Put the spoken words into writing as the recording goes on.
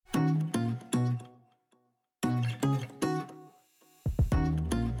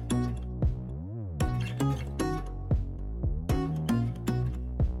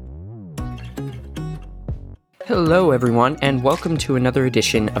Hello, everyone, and welcome to another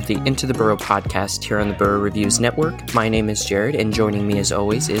edition of the Into the Burrow podcast here on the Burrow Reviews Network. My name is Jared, and joining me as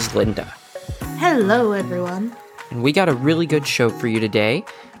always is Linda. Hello, everyone. And we got a really good show for you today.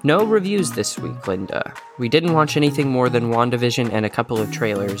 No reviews this week, Linda. We didn't watch anything more than WandaVision and a couple of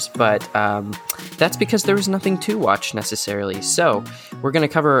trailers, but that's because there was nothing to watch necessarily. So we're going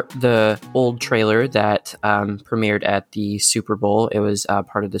to cover the old trailer that premiered at the Super Bowl. It was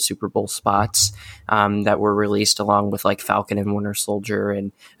part of the Super Bowl spots that were released along with like Falcon and Winter Soldier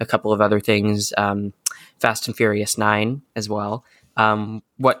and a couple of other things. Fast and Furious 9 as well.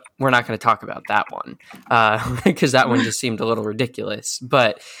 What we're not going to talk about that one because that one just seemed a little ridiculous,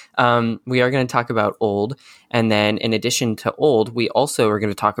 but we are going to talk about Old, and then in addition to Old, we also are going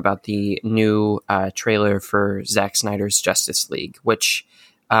to talk about the new trailer for Zack Snyder's Justice League, which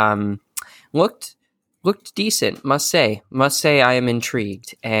looked decent. Must say I am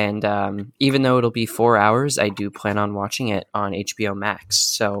intrigued, and even though it'll be 4 hours, I do plan on watching it on HBO Max.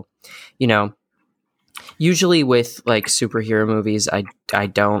 So, you know. Usually with like superhero movies, I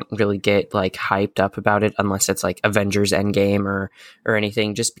don't really get like hyped up about it unless it's like Avengers Endgame or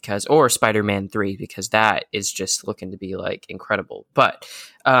anything, just because, or Spider-Man 3, because that is just looking to be like incredible. But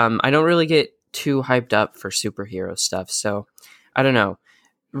I don't really get too hyped up for superhero stuff. So I don't know.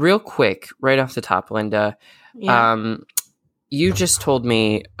 Real quick, right off the top, Linda, you just told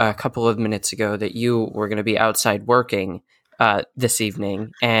me a couple of minutes ago that you were going to be outside working this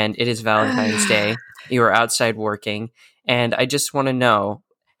evening, and it is Valentine's Day. You are outside working, and I just want to know,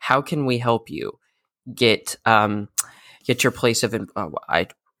 how can we help you get your place of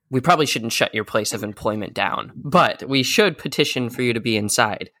we probably shouldn't shut your place of employment down, but we should petition for you to be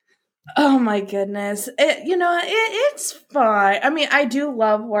inside. Oh my goodness. It's fine. I mean, I do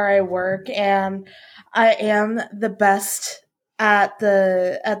love where I work, and I am the best at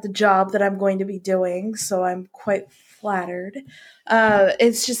the job that I'm going to be doing, so I'm quite flattered.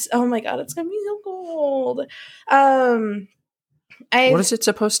 It's just, oh my god, it's gonna be so cold. What is it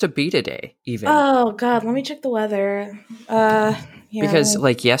supposed to be today, even? Oh god, let me check the weather. Because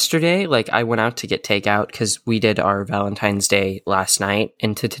like yesterday, like I went out to get takeout because we did our Valentine's Day last night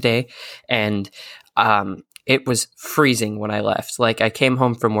into today, and it was freezing when I left. Like I came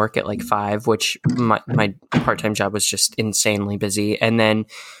home from work at like 5, which my part-time job was just insanely busy, and then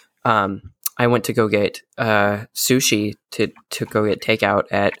I went to go get sushi to go get takeout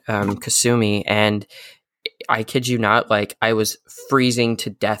at Kasumi, and I kid you not, like I was freezing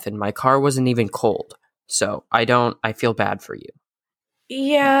to death, and my car wasn't even cold. So I feel bad for you.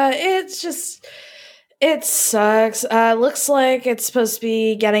 Yeah, it sucks. Looks like it's supposed to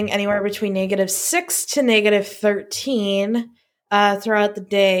be getting anywhere between -6 to -13 throughout the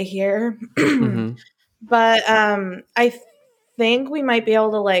day here. Mm-hmm. But I think we might be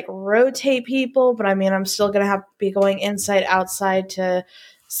able to like rotate people, but I mean, I'm still gonna have to be going inside outside to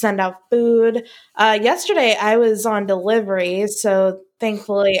send out food. Yesterday I was on delivery, so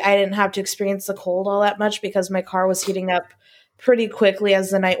thankfully I didn't have to experience the cold all that much because my car was heating up pretty quickly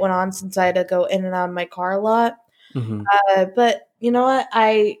as the night went on, since I had to go in and out of my car a lot. Mm-hmm. But you know what?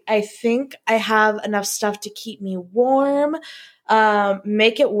 I think I have enough stuff to keep me warm.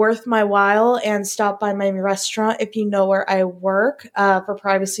 Make it worth my while and stop by my restaurant if you know where I work. For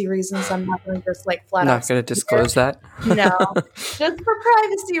privacy reasons, I'm not going to just like flat out. Not going to disclose that? No, just for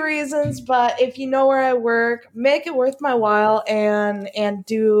privacy reasons. But if you know where I work, make it worth my while and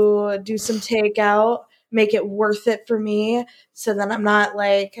do some takeout. Make it worth it for me, so then I'm not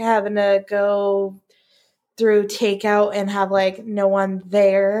like having to go through takeout and have like no one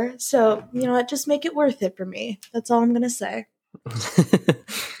there. So you know what, just make it worth it for me. That's all I'm gonna say.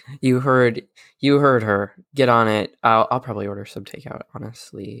 You heard her. Get on it. I'll probably order some takeout,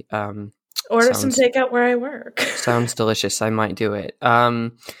 honestly. Order some takeout where I work. Sounds delicious. I might do it.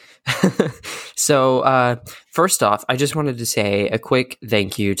 So first off, I just wanted to say a quick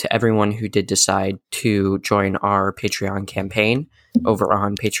thank you to everyone who did decide to join our Patreon campaign over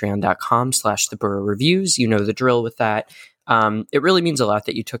on patreon.com/theburrowreviews. You know the drill with that. It really means a lot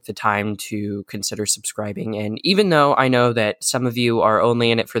that you took the time to consider subscribing. And even though I know that some of you are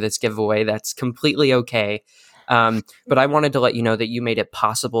only in it for this giveaway, that's completely okay. But I wanted to let you know that you made it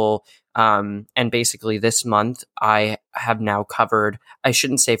possible. And basically this month I have now covered, I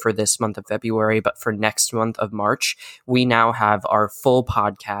shouldn't say for this month of February, but for next month of March, we now have our full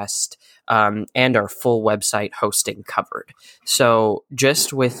podcast and our full website hosting covered. So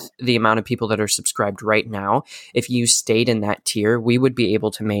just with the amount of people that are subscribed right now, if you stayed in that tier, we would be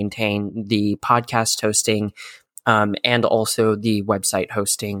able to maintain the podcast hosting and also the website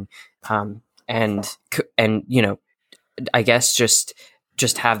hosting and you know, I guess just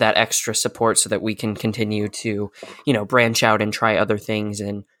just have that extra support so that we can continue to, branch out and try other things.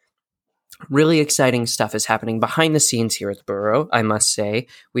 And really exciting stuff is happening behind the scenes here at the Burrow, I must say.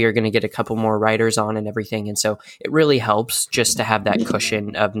 We are going to get a couple more writers on and everything. And so it really helps just to have that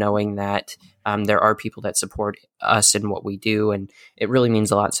cushion of knowing that there are people that support us in what we do. And it really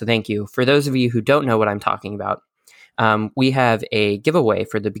means a lot. So thank you. For those of you who don't know what I'm talking about, we have a giveaway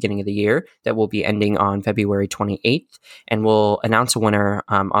for the beginning of the year that will be ending on February 28th. And we'll announce a winner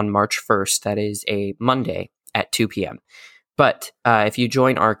on March 1st. That is a Monday at 2 p.m. But if you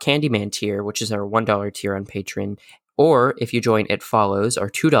join our Candyman tier, which is our $1 tier on Patreon, or if you join It Follows, our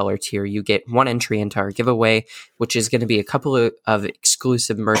 $2 tier, you get one entry into our giveaway, which is going to be a couple of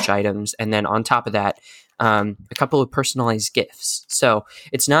exclusive merch items. And then on top of that, a couple of personalized gifts. So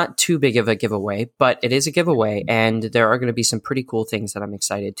it's not too big of a giveaway, but it is a giveaway. And there are going to be some pretty cool things that I'm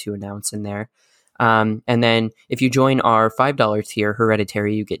excited to announce in there. And then if you join our $5 tier,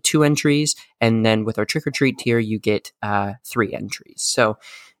 Hereditary, you get 2 entries. And then with our Trick or Treat tier, you get 3 entries. So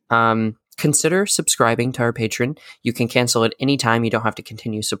consider subscribing to our Patreon. You can cancel at any time. You don't have to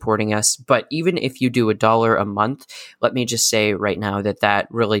continue supporting us. But even if you do $1 a month, let me just say right now that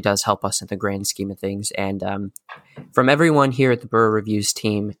really does help us in the grand scheme of things. And from everyone here at the Burrow Reviews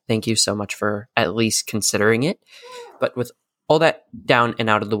team, thank you so much for at least considering it. But with all that down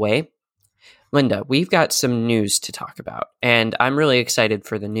and out of the way, Linda, we've got some news to talk about, and I'm really excited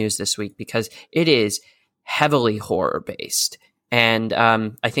for the news this week because it is heavily horror-based. And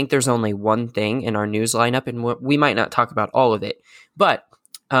I think there's only one thing in our news lineup, and we might not talk about all of it. But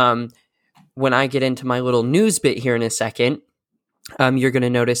when I get into my little news bit here in a second, you're going to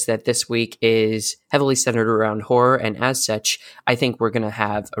notice that this week is heavily centered around horror. And as such, I think we're going to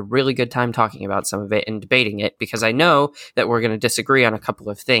have a really good time talking about some of it and debating it, because I know that we're going to disagree on a couple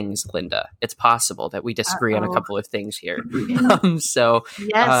of things, Linda. It's possible that we disagree on a couple of things here. Yes,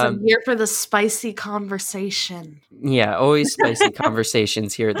 I'm here for the spicy conversation. Yeah, always spicy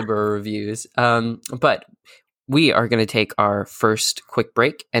conversations here at the Burrow Reviews. But we are going to take our first quick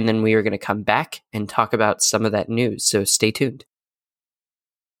break, and then we are going to come back and talk about some of that news. So stay tuned.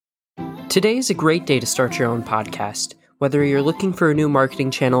 Today is a great day to start your own podcast. Whether you're looking for a new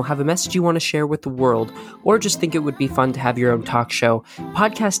marketing channel, have a message you want to share with the world, or just think it would be fun to have your own talk show,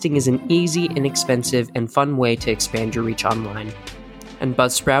 podcasting is an easy, inexpensive, and fun way to expand your reach online. And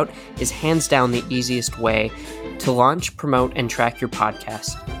Buzzsprout is hands down the easiest way to launch, promote, and track your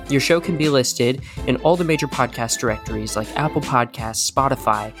podcast. Your show can be listed in all the major podcast directories like Apple Podcasts,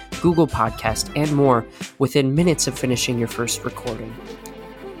 Spotify, Google Podcasts, and more within minutes of finishing your first recording.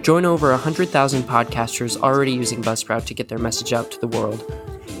 Join over 100,000 podcasters already using Buzzsprout to get their message out to the world.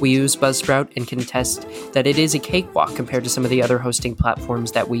 We use Buzzsprout and can attest that it is a cakewalk compared to some of the other hosting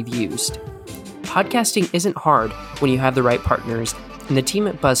platforms that we've used. Podcasting isn't hard when you have the right partners, and the team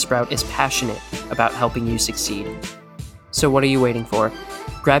at Buzzsprout is passionate about helping you succeed. So what are you waiting for?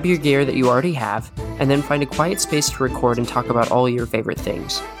 Grab your gear that you already have, and then find a quiet space to record and talk about all your favorite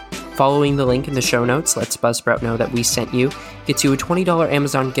things. Following the link in the show notes lets Buzzsprout know that we sent you, gets you a $20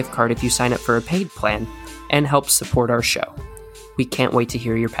 Amazon gift card if you sign up for a paid plan, and helps support our show. We can't wait to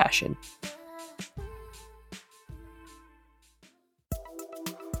hear your passion.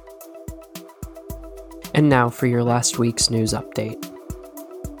 And now for your last week's news update.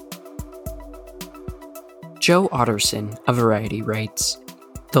 Joe Otterson of Variety writes,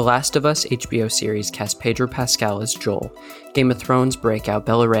 The Last of Us HBO series cast Pedro Pascal as Joel, Game of Thrones breakout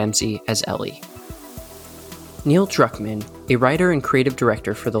Bella Ramsey as Ellie. Neil Druckmann, a writer and creative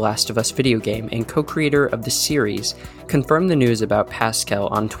director for The Last of Us video game and co-creator of the series, confirmed the news about Pascal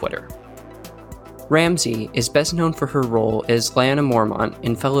on Twitter. Ramsey is best known for her role as Lyanna Mormont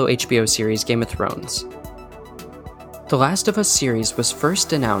in fellow HBO series Game of Thrones. The Last of Us series was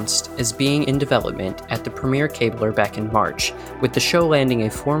first announced as being in development at the Premiere Cabler back in March, with the show landing a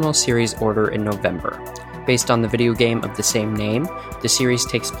formal series order in November. Based on the video game of the same name, the series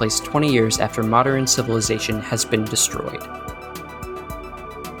takes place 20 years after modern civilization has been destroyed.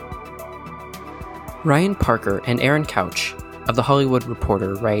 Ryan Parker and Aaron Couch of The Hollywood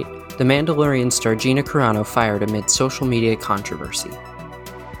Reporter write, The Mandalorian star Gina Carano fired amid social media controversy.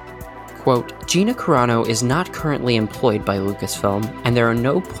 Quote, Gina Carano is not currently employed by Lucasfilm, and there are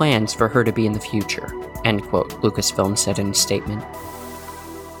no plans for her to be in the future, end quote, Lucasfilm said in a statement.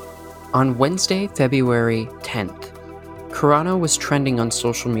 On Wednesday, February 10th, Carano was trending on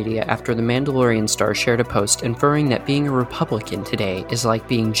social media after the Mandalorian star shared a post inferring that being a Republican today is like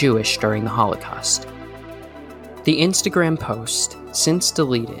being Jewish during the Holocaust. The Instagram post, since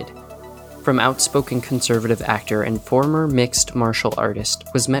deleted, from outspoken conservative actor and former mixed martial artist,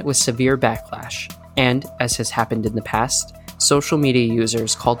 was met with severe backlash, and, as has happened in the past, social media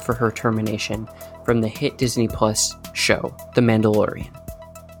users called for her termination from the hit Disney Plus show, The Mandalorian.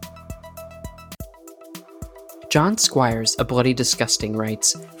 John Squires, A Bloody Disgusting,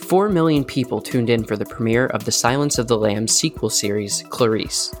 writes, 4 million people tuned in for the premiere of the Silence of the Lambs sequel series,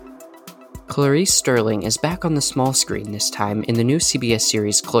 Clarice. Clarice Sterling is back on the small screen this time in the new CBS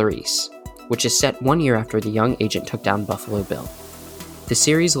series Clarice, which is set 1 year after the young agent took down Buffalo Bill. The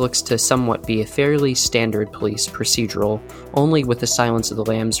series looks to somewhat be a fairly standard police procedural, only with the Silence of the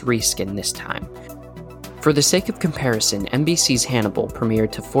Lambs reskin this time. For the sake of comparison, NBC's Hannibal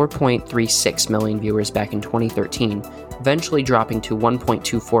premiered to 4.36 million viewers back in 2013, eventually dropping to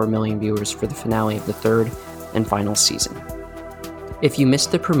 1.24 million viewers for the finale of the third and final season. If you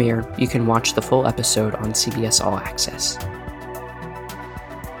missed the premiere, you can watch the full episode on CBS All Access.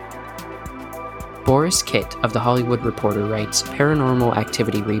 Boris Kitt of The Hollywood Reporter writes, Paranormal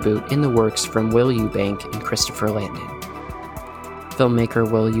Activity reboot in the works from Will Eubank and Christopher Landon. Filmmaker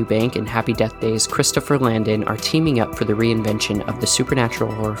Will Eubank and Happy Death Day's Christopher Landon are teaming up for the reinvention of the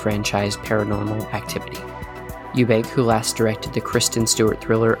supernatural horror franchise Paranormal Activity. Eubank, who last directed the Kristen Stewart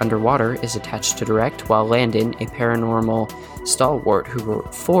thriller Underwater, is attached to direct, while Landon, a paranormal stalwart who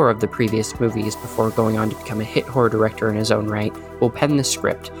wrote 4 of the previous movies before going on to become a hit horror director in his own right, will pen the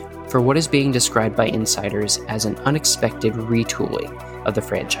script for what is being described by insiders as an unexpected retooling of the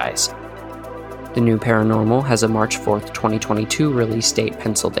franchise. The new Paranormal has a March 4th, 2022 release date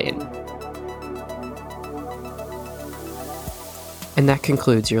penciled in. And that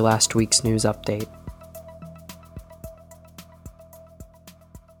concludes your last week's news update.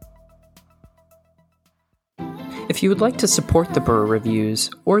 If you would like to support the Burrow Reviews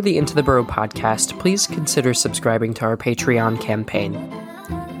or the Into the Burrow podcast, please consider subscribing to our Patreon campaign.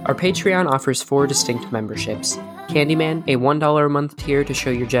 Our Patreon offers 4 distinct memberships. Candyman, a $1 a month tier to show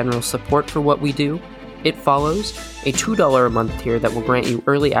your general support for what we do. It Follows, a $2 a month tier that will grant you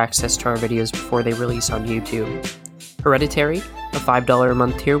early access to our videos before they release on YouTube. Hereditary, a $5 a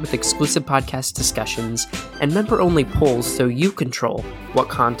month tier with exclusive podcast discussions and member-only polls so you control what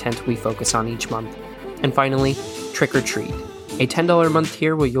content we focus on each month. And finally, Trick or Treat, a $10 a month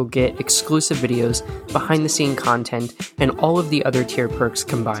tier where you'll get exclusive videos, behind-the-scene content, and all of the other tier perks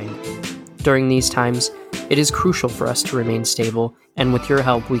combined. During these times, it is crucial for us to remain stable, and with your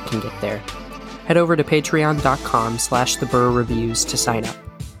help, we can get there. Head over to patreon.com/The Burrow Reviews to sign up.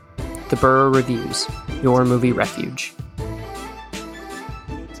 The Burrow Reviews, your movie refuge.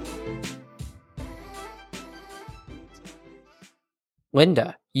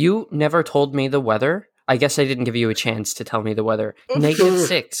 Linda, you never told me the weather. I guess I didn't give you a chance to tell me the weather.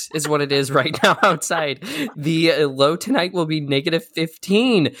 -6 is what it is right now outside. The low tonight will be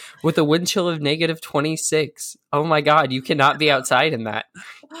 -15 with a wind chill of -26. Oh my God, you cannot be outside in that.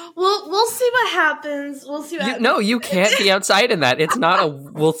 We'll see what happens. No, you can't be outside in that. It's not a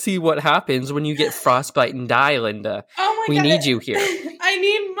we'll see what happens when you get frostbite and die, Linda. Oh my God. We need you here. I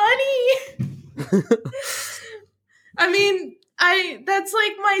need money. I mean, that's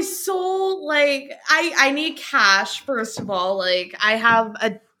like my soul. Like I need cash, first of all. Like I have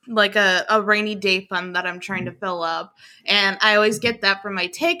a rainy day fund that I'm trying to fill up, and I always get that from my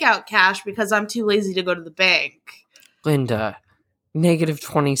takeout cash because I'm too lazy to go to the bank. Linda,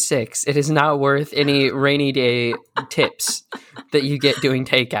 -26. It is not worth any rainy day tips that you get doing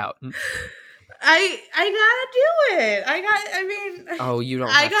takeout. I gotta do it. Oh, you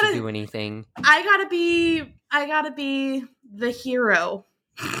don't have to do anything. I gotta be the hero.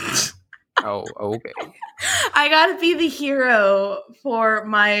 Oh, okay. I gotta be the hero for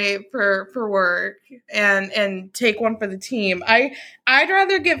work and take one for the team. I'd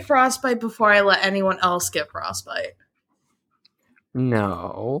rather get frostbite before I let anyone else get frostbite.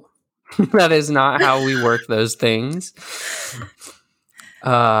 No. That is not how we work those things.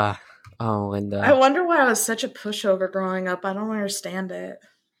 Oh, Linda. I wonder why I was such a pushover growing up. I don't understand it.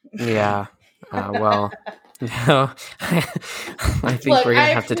 Yeah. Well, no, I think we're going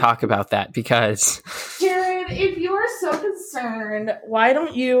to have to talk about that because... Jared, if you're so concerned, why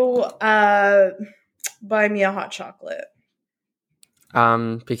don't you buy me a hot chocolate?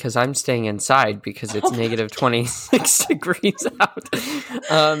 Because I'm staying inside because it's -26 degrees out.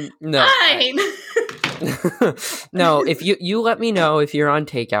 No. Fine. No, if you let me know if you're on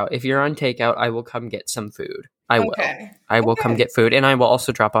takeout. If you're on takeout, I will come get some food. I will. I will come get food, and I will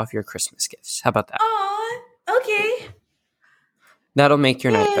also drop off your Christmas gifts. How about that? Aw, okay. That'll make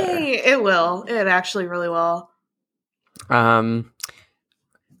your night better. It will. It actually really will.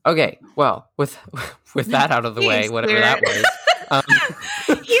 Okay, well, with that out of the way, whatever that was.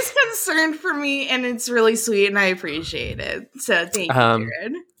 He's concerned for me, and it's really sweet, and I appreciate it. So thank you,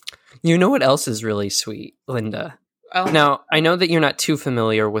 Jared. You know what else is really sweet, Linda? Oh. Now, I know that you're not too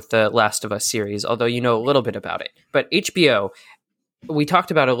familiar with the Last of Us series, although you know a little bit about it. But HBO, we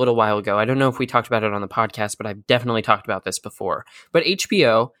talked about it a little while ago. I don't know if we talked about it on the podcast, but I've definitely talked about this before. But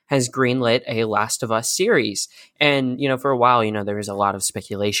HBO has greenlit a Last of Us series. And, for a while, there was a lot of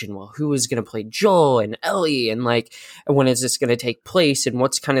speculation. Well, who is going to play Joel and Ellie? And when is this going to take place? And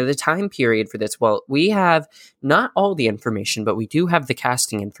what's kind of the time period for this? Well, we have not all the information, but we do have the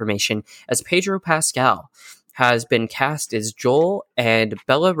casting information, as Pedro Pascal has been cast as Joel, and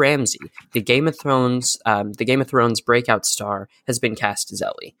Bella Ramsey, the Game of Thrones breakout star, has been cast as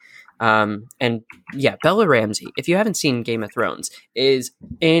Ellie. And yeah, Bella Ramsey, if you haven't seen Game of Thrones, is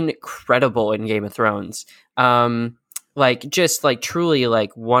incredible in Game of Thrones. Truly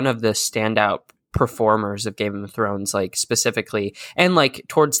one of the standout performers of Game of Thrones, specifically, and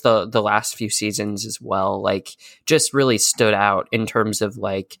towards the last few seasons as well, just really stood out in terms of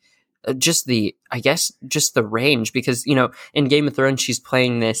just the range, because in Game of Thrones she's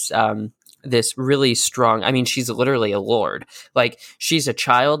playing this really strong, she's literally a lord, she's a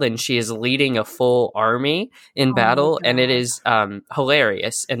child and she is leading a full army in battle, and it is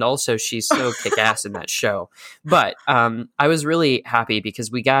hilarious, and also she's so kick-ass in that show. But I was really happy because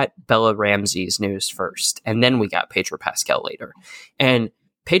we got Bella Ramsey's news first, and then we got Pedro Pascal later. And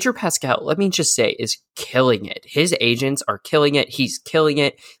Pedro Pascal, let me just say, is killing it. His agents are killing it. He's killing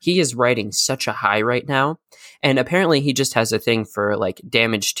it. He is riding such a high right now. And apparently he just has a thing for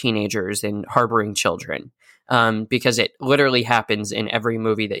damaged teenagers and harboring children. Because it literally happens in every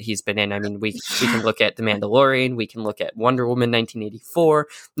movie that he's been in. We can look at The Mandalorian. We can look at Wonder Woman 1984.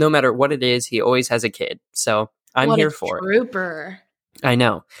 No matter what it is, he always has a kid. So I'm here for it. Trooper. I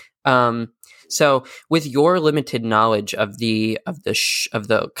know. So with your limited knowledge of the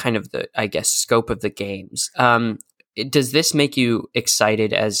kind of the, I guess, scope of the games, does this make you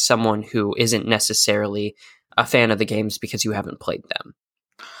excited as someone who isn't necessarily a fan of the games because you haven't played them?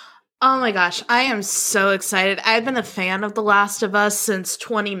 Oh my gosh, I am so excited. I've been a fan of The Last of Us since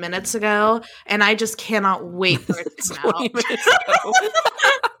 20 minutes ago, and I just cannot wait for it to come out.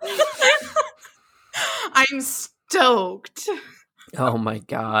 I'm stoked. Oh my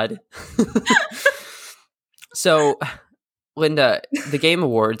God. So, Linda, the Game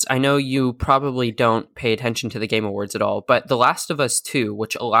Awards, I know you probably don't pay attention to the Game Awards at all, but The Last of Us 2,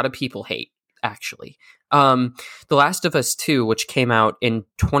 which a lot of people hate, actually. The Last of Us 2, which came out in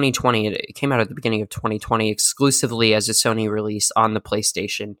 2020, it came out at the beginning of 2020 exclusively as a Sony release on the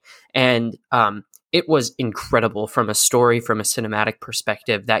PlayStation. And it was incredible from a story, from a cinematic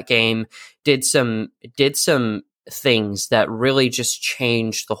perspective. That game did some things that really just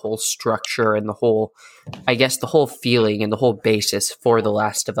changed the whole structure and the whole feeling and the whole basis for The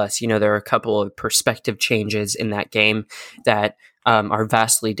Last of Us. There are a couple of perspective changes in that game that are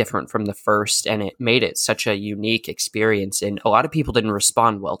vastly different from the first, and it made it such a unique experience. And a lot of people didn't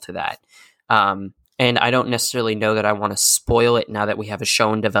respond well to that. And I don't necessarily know that I want to spoil it now that we have a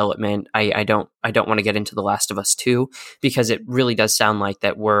show in development. I don't want to get into The Last of Us 2 because it really does sound like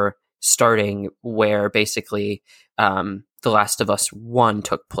that we're starting where basically The Last of Us 1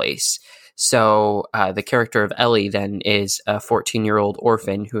 took place. So the character of Ellie then is a 14-year-old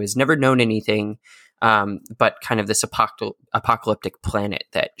orphan who has never known anything but kind of this apocalyptic planet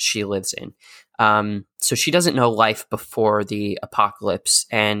that she lives in. So she doesn't know life before the apocalypse,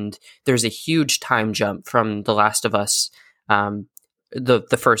 and there's a huge time jump from The Last of Us,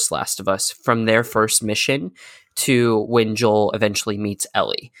 the first Last of Us, from their first mission to when Joel eventually meets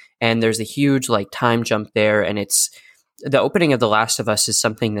Ellie. And there's a huge time jump there, and it's the opening of The Last of Us is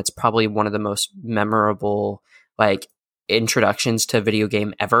something that's probably one of the most memorable introductions to a video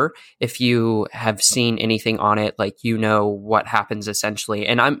game ever. If you have seen anything on it, what happens essentially.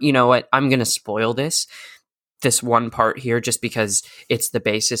 And I'm going to spoil this one part here just because it's the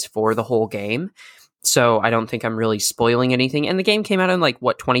basis for the whole game. So I don't think I'm really spoiling anything. And the game came out in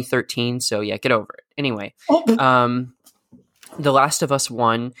 2013. So yeah, get over it. Anyway, The Last of Us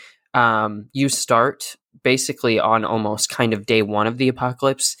 1, you start basically on almost kind of day one of the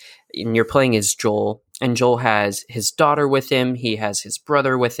apocalypse, and you're playing as Joel, and Joel has his daughter with him. He has his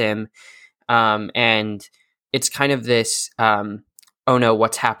brother with him. And it's kind of this, oh no,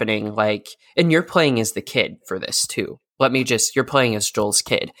 what's happening? And you're playing as the kid for this too. You're playing as Joel's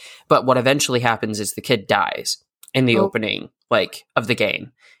kid. But what eventually happens is the kid dies in the opening, of the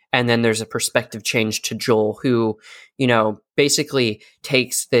game. And then there's a perspective change to Joel, who, basically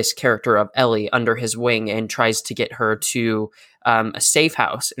takes this character of Ellie under his wing and tries to get her to a safe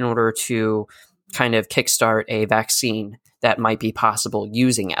house in order to kind of kickstart a vaccine that might be possible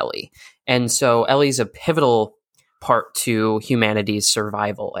using Ellie. And so Ellie's a pivotal part to humanity's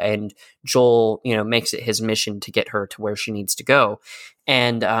survival. And Joel, makes it his mission to get her to where she needs to go.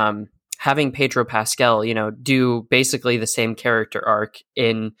 And having Pedro Pascal, do basically the same character arc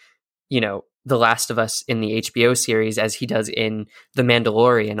in, The Last of Us in the HBO series as he does in The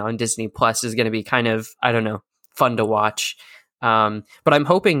Mandalorian on Disney Plus is going to be kind of, I don't know, fun to watch. But I'm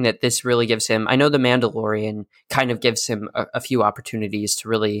hoping that this really gives him, I know The Mandalorian kind of gives him a few opportunities to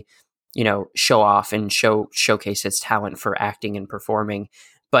really, show off and showcase his talent for acting and performing.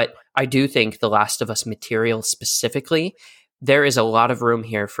 But I do think The Last of Us material specifically, there is a lot of room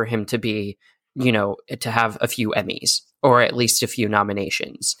here for him to be, to have a few Emmys or at least a few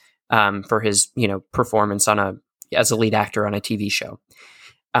nominations for his, performance as a lead actor on a TV show.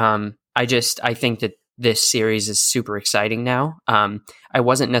 I think that this series is super exciting now. I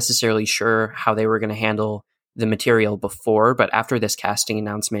wasn't necessarily sure how they were going to handle the material before, but after this casting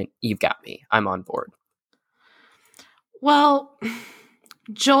announcement, you've got me. I'm on board. Well,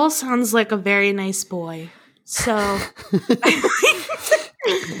 Joel sounds like a very nice boy. So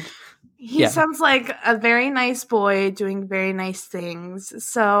he sounds like a very nice boy doing very nice things.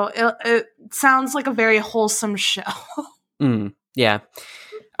 So it sounds like a very wholesome show. Yeah.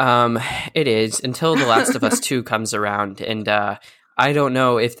 It is, until The Last of Us 2 comes around. And I don't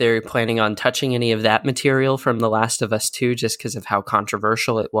know if they're planning on touching any of that material from The Last of Us 2 just because of how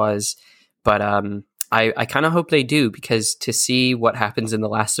controversial it was. But I kind of hope they do, because to see what happens in The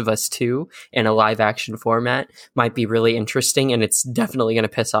Last of Us 2 in a live action format might be really interesting, and it's definitely going to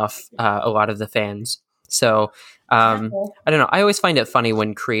piss off a lot of the fans. So I don't know. I always find it funny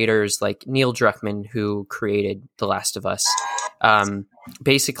when creators like Neil Druckmann, who created The Last of Us,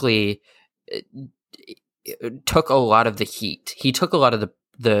 basically took a lot of the heat. He took a lot of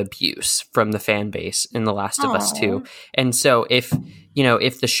the abuse from the fan base in The Last of Us 2. And so if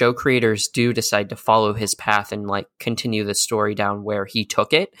the show creators do decide to follow his path and like continue the story down where he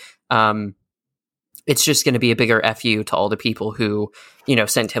took it, it's just going to be a bigger FU to all the people who,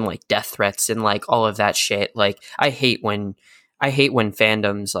 sent him like death threats and like all of that shit. Like I hate when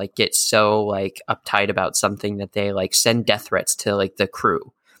fandoms like get so like uptight about something that they like send death threats to like the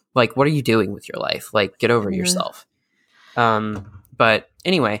crew. Like, what are you doing with your life? Like, get over yourself. But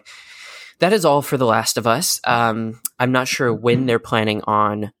anyway, that is all for The Last of Us. I'm not sure when they're planning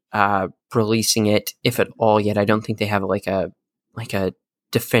on releasing it, if at all yet. I don't think they have like a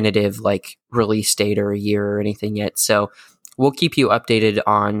definitive like release date or a year or anything yet. So we'll keep you updated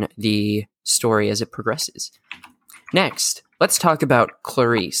on the story as it progresses. Next, let's talk about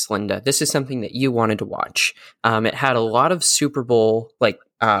Clarice, Linda. This is something that you wanted to watch. It had a lot of Super Bowl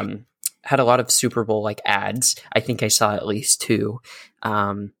ads. I think I saw at least 2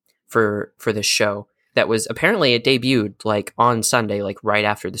 for this show. That was apparently, it debuted like on Sunday, like right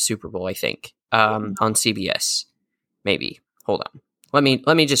after the Super Bowl, I think, on CBS. Maybe. Hold on. Let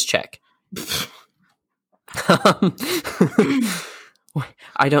me just check.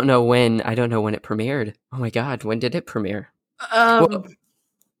 I don't know when it premiered. Oh my God, when did it premiere? Well,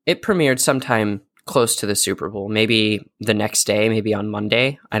 it premiered sometime close to the Super Bowl, maybe the next day, maybe on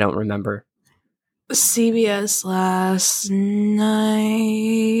Monday. I don't remember. CBS last night,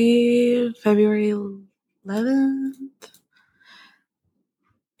 February 11th.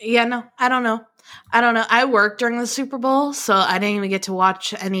 Yeah, no, I don't know. I worked during the Super Bowl, so I didn't even get to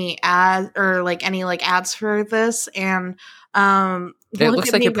watch any ads or like any like ads for this. And it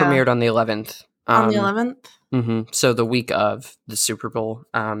looks like it premiered on the 11th. On the 11th? Mm-hmm. So the week of the Super Bowl,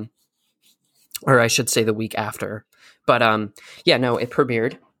 or I should say the week after. But yeah, no, it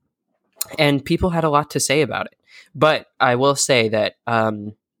premiered, and people had a lot to say about it. But I will say that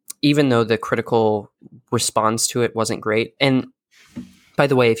even though the critical response to it wasn't great, and by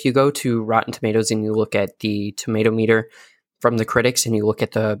the way, if you go to Rotten Tomatoes and you look at the tomato meter from the critics and you look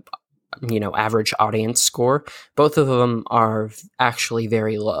at the average audience score, both of them are actually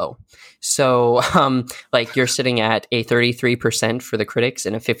very low. So like you're sitting at a 33% for the critics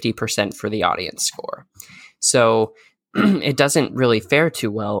and a 50% for the audience score. So it doesn't really fare too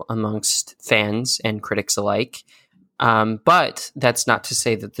well amongst fans and critics alike. But that's not to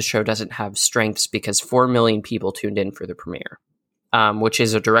say that the show doesn't have strengths, because 4 million people tuned in for the premiere. Which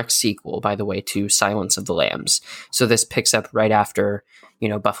is a direct sequel, by the way, to Silence of the Lambs. So this picks up right after,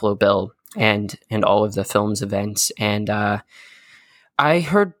 Buffalo Bill and all of the film's events. And I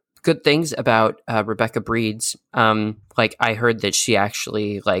heard good things about Rebecca Breeds. Like I heard that she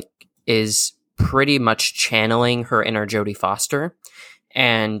actually like is pretty much channeling her inner Jodie Foster,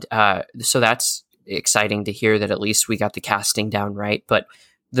 and so that's exciting to hear that at least we got the casting down right. But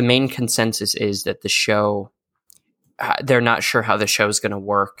the main consensus is that the show they're not sure how the show is going to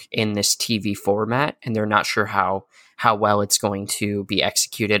work in this TV format, and they're not sure how well it's going to be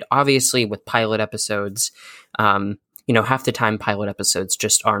executed. Obviously, with pilot episodes, half the time pilot episodes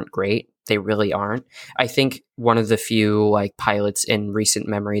just aren't great. They really aren't. I think one of the few like pilots in recent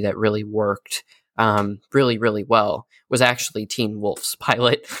memory that really worked really, really well was actually Teen Wolf's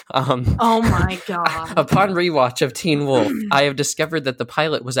pilot. Oh my God. Upon rewatch of Teen Wolf, I have discovered that the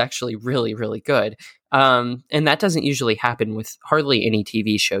pilot was actually really, really good. And that doesn't usually happen with hardly any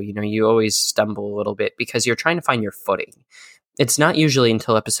TV show. You always stumble a little bit because you're trying to find your footing. It's not usually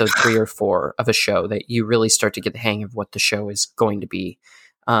until episode 3 or 4 of a show that you really start to get the hang of what the show is going to be.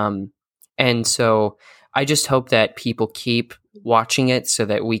 And so I just hope that people keep watching it so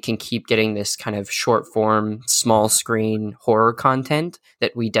that we can keep getting this kind of short form, small screen horror content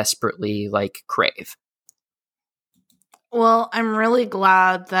that we desperately crave. Well, I'm really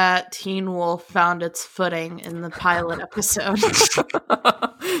glad that Teen Wolf found its footing in the pilot episode.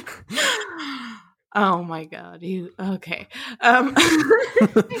 Oh my God. Okay.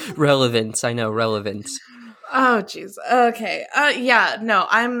 Relevance. I know, relevance. Oh, jeez. Okay. Yeah, no,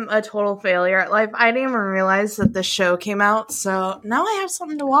 I'm a total failure at life. I didn't even realize that the show came out, so now I have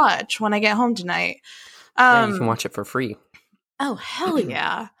something to watch when I get home tonight. Yeah, you can watch it for free. Oh, hell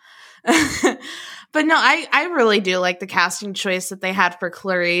yeah. But no, I really do like the casting choice that they had for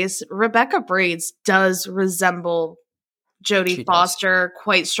Clarice. Rebecca Brades does resemble Jodie Foster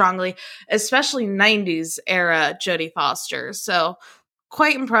quite strongly, especially 90s era Jodie Foster. So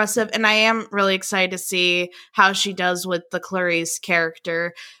quite impressive, and I am really excited to see how she does with the Clarice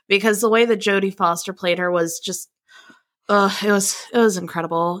character, because the way that Jodie Foster played her was just it was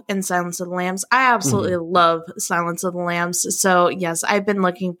incredible in Silence of the Lambs. I absolutely love Silence of the Lambs. So yes, I've been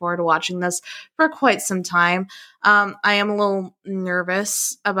looking forward to watching this for quite some time. I am a little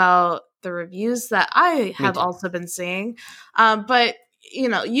nervous about the reviews that I have also been seeing. But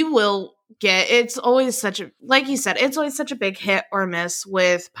you will get, it's always such a, like you said, it's always such a big hit or miss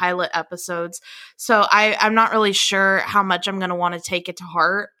with pilot episodes. So I'm not really sure how much I'm going to want to take it to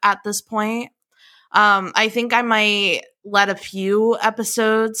heart at this point. I think I might let a few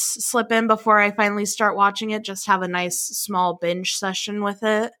episodes slip in before I finally start watching it, just have a nice small binge session with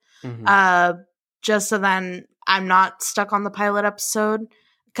it. Just so then I'm not stuck on the pilot episode.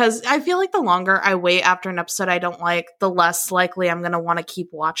 Because I feel like the longer I wait after an episode I don't like, the less likely I'm going to want to keep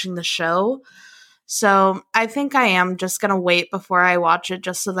watching the show. So I think I am just going to wait before I watch it,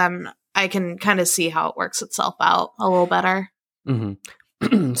 just so then I can kind of see how it works itself out a little better.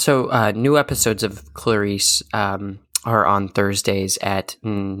 So new episodes of Clarice are on Thursdays at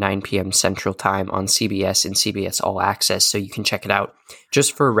 9 p.m. Central Time on CBS and CBS All Access, so you can check it out.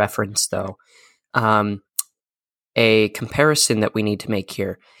 Just for reference, though, a comparison that we need to make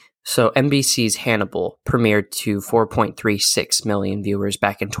here. So NBC's Hannibal premiered to 4.36 million viewers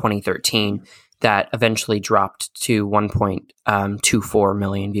back in 2013. That eventually dropped to 1.24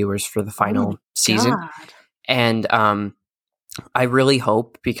 million viewers for the final season. And I really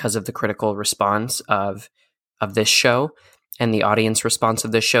hope, because of the critical response of this show and the audience response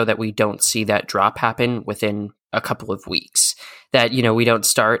of this show, that we don't see that drop happen within a couple of weeks. That, we don't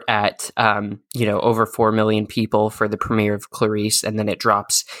start at, over 4 million people for the premiere of Clarice, and then it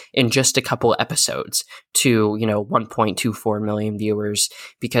drops in just a couple episodes to, 1.24 million viewers,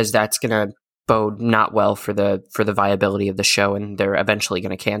 because that's going to bode not well for the viability of the show, and they're eventually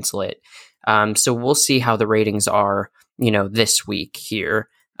going to cancel it. So we'll see how the ratings are, this week here.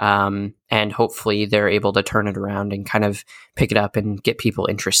 And hopefully they're able to turn it around and kind of pick it up and get people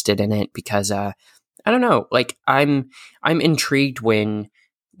interested in it, because, I don't know, I'm intrigued when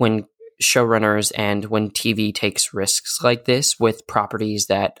showrunners and when TV takes risks like this with properties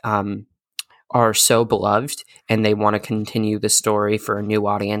that, are so beloved, and they want to continue the story for a new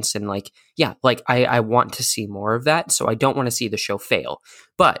audience. And I want to see more of that. So I don't want to see the show fail.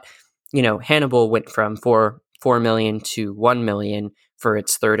 But, Hannibal went from 4 million to 1 million for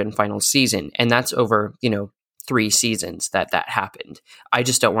its third and final season. And that's over, 3 seasons that happened. I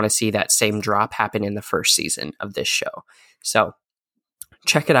just don't want to see that same drop happen in the first season of this show. So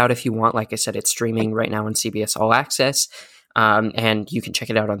check it out if you want. Like I said, it's streaming right now on CBS All Access. And you can check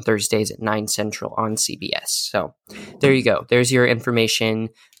it out on Thursdays at 9 Central on CBS. So there you go. There's your information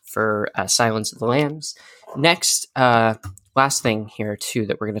for Silence of the Lambs. Next, last thing here, too,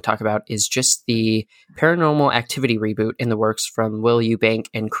 that we're going to talk about is just the Paranormal Activity reboot in the works from Will Eubank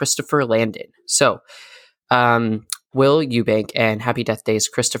and Christopher Landon. So Will Eubank and Happy Death Day's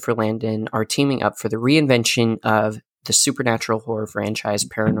Christopher Landon are teaming up for the reinvention of the supernatural horror franchise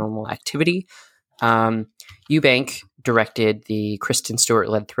Paranormal Activity. Eubank directed the Kristen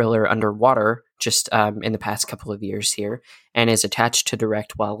Stewart-led thriller Underwater just in the past couple of years here, and is attached to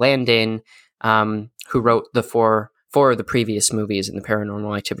direct, while Landon, who wrote the four of the previous movies in the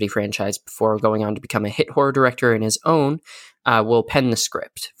Paranormal Activity franchise before going on to become a hit horror director in his own, will pen the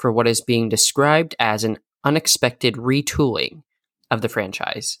script for what is being described as an unexpected retooling of the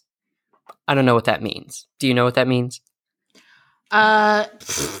franchise. I don't know what that means. Do you know what that means? No.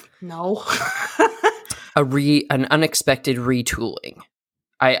 An unexpected retooling.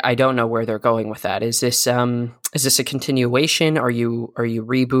 I don't know where they're going with that. Is this a continuation? Are you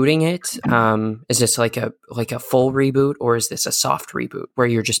rebooting it? Is this like a full reboot, or is this a soft reboot where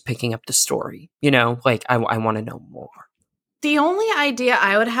you're just picking up the story? I want to know more. The only idea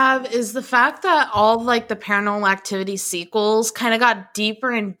I would have is the fact that all like the Paranormal Activity sequels kind of got deeper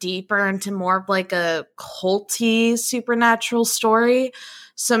and deeper into more of like a culty supernatural story.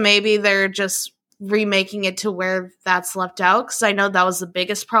 So maybe they're just remaking it to where that's left out, because I know that was the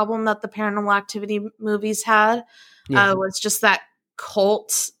biggest problem that the Paranormal Activity movies had, was just that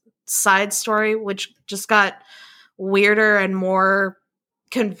cult side story, which just got weirder and more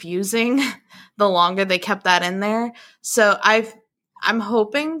confusing the longer they kept that in there. So I'm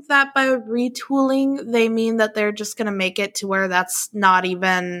hoping that by retooling they mean that they're just going to make it to where that's not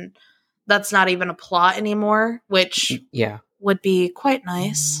even a plot anymore, which would be quite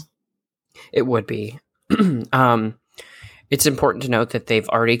nice. It would be. It's important to note that they've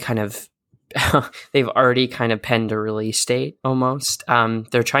already kind of penned a release date almost.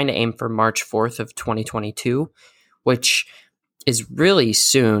 They're trying to aim for March 4th of 2022, which is really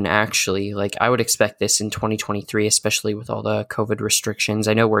soon, actually. Like, I would expect this in 2023, especially with all the COVID restrictions.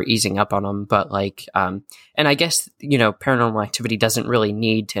 I know we're easing up on them, but and I guess, Paranormal Activity doesn't really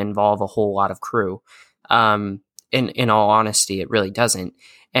need to involve a whole lot of crew. In all honesty, it really doesn't.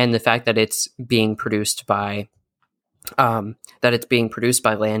 And the fact that it's being produced by Landon,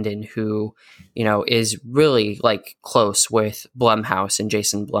 who, is really like close with Blumhouse and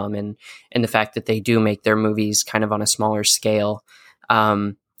Jason Blum, and the fact that they do make their movies kind of on a smaller scale,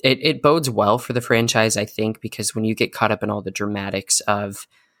 it bodes well for the franchise, I think, because when you get caught up in all the dramatics of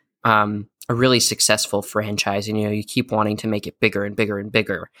a really successful franchise, and you keep wanting to make it bigger and bigger and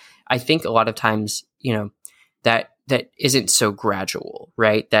bigger, I think a lot of times, that isn't so gradual,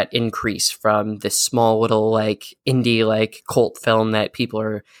 right? That increase from this small little like indie like cult film that people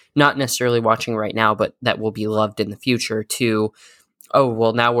are not necessarily watching right now, but that will be loved in the future, to, oh,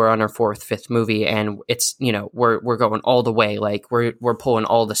 well, now we're on our 4th, 5th movie, and it's, we're going all the way. Like we're pulling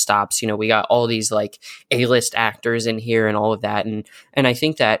all the stops. We got all these like A-list actors in here and all of that. And I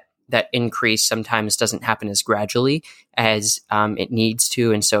think that increase sometimes doesn't happen as gradually as it needs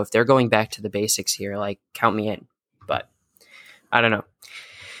to. And so if they're going back to the basics here, like, count me in. But I don't know.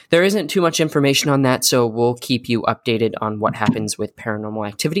 There isn't too much information on that, so we'll keep you updated on what happens with Paranormal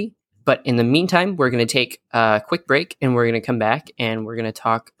Activity. But in the meantime, we're going to take a quick break, and we're going to come back, and we're going to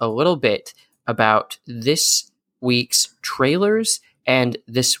talk a little bit about this week's trailers and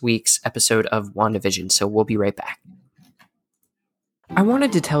this week's episode of WandaVision. So we'll be right back. I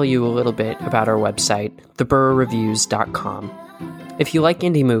wanted to tell you a little bit about our website, theburrowreviews.com. If you like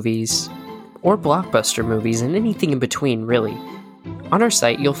indie movies, or blockbuster movies, and anything in between, really, on our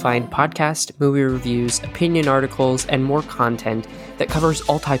site you'll find podcast, movie reviews, opinion articles, and more content that covers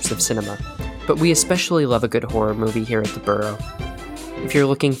all types of cinema. But we especially love a good horror movie here at The Burrow. If you're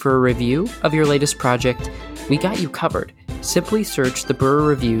looking for a review of your latest project, we got you covered. Simply search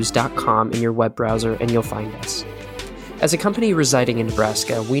theburrowreviews.com in your web browser and you'll find us. As a company residing in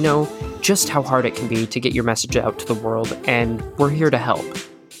Nebraska, we know just how hard it can be to get your message out to the world, and we're here to help.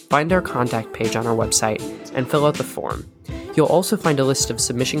 Find our contact page on our website and fill out the form. You'll also find a list of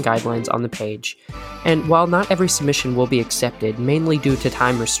submission guidelines on the page. And while not every submission will be accepted, mainly due to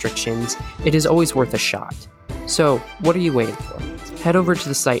time restrictions, it is always worth a shot. So, what are you waiting for? Head over to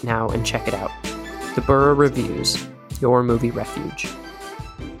the site now and check it out. The Burrow Reviews, your movie refuge.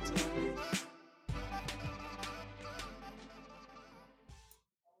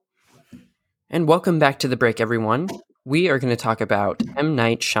 And welcome back to the break, everyone. We are going to talk about M.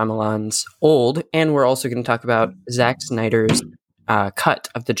 Night Shyamalan's Old, and we're also going to talk about Zack Snyder's cut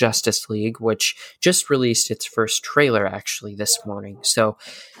of the Justice League, which just released its first trailer, actually, this morning. So,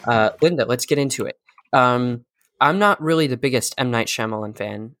 Linda, let's get into it. I'm not really the biggest M. Night Shyamalan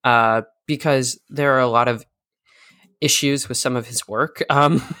fan, because there are a lot of issues with some of his work.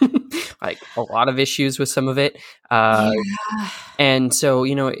 Like a lot of issues with some of it. And so,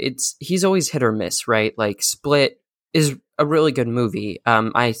 he's always hit or miss, right? Like Split is a really good movie.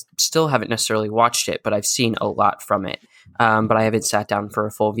 I still haven't necessarily watched it, but I've seen a lot from it. but I haven't sat down for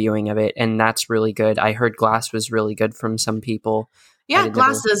a full viewing of it, and that's really good. I heard Glass was really good from some people. Yeah,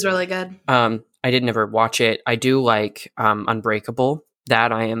 Glass is really good. I did never watch it. I do like Unbreakable.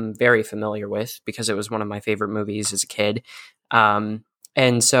 That I am very familiar with because it was one of my favorite movies as a kid. And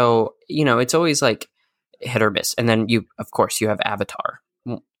so, it's always like hit or miss. And then of course, you have Avatar.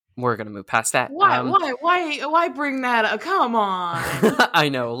 We're going to move past that. Why bring that up? Come on. I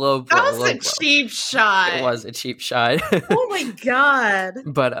know, low blow. That was a cheap shot. It was a cheap shot. Oh my God.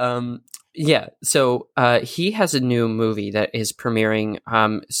 But, yeah, so he has a new movie that is premiering.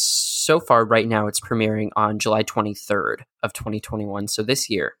 So far, right now, it's premiering on July 23rd of 2021, so this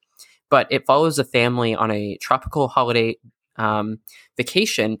year. But it follows a family on a tropical holiday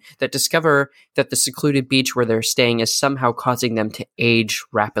vacation that discover that the secluded beach where they're staying is somehow causing them to age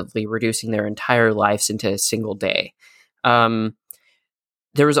rapidly, reducing their entire lives into a single day.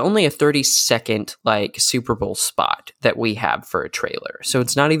 There was only a 30-second Super Bowl spot that we have for a trailer. So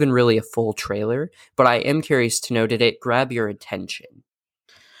it's not even really a full trailer, but I am curious to know, did it grab your attention?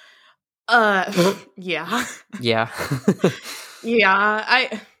 Yeah. Yeah. Yeah.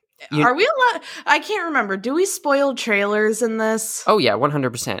 Are we allowed? I can't remember. Do we spoil trailers in this? Oh yeah,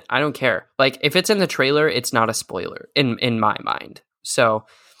 100%. I don't care. If it's in the trailer, it's not a spoiler in my mind. So,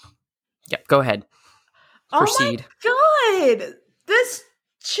 yeah, go ahead. Proceed. Oh my God. This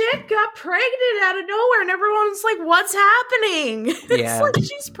chick got pregnant out of nowhere and everyone's like, what's happening? Yeah. It's like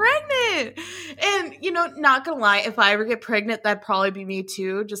she's pregnant. And, not gonna lie, if I ever get pregnant, that'd probably be me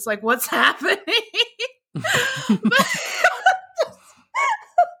too. Just like, what's happening?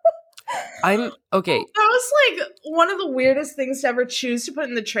 I'm okay. That was one of the weirdest things to ever choose to put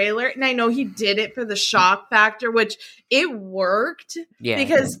in the trailer. And I know he did it for the shock factor, which it worked. Yeah.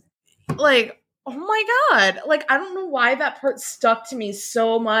 Because, oh my God. I don't know why that part stuck to me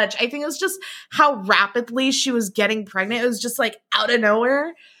so much. I think it was just how rapidly she was getting pregnant. It was just out of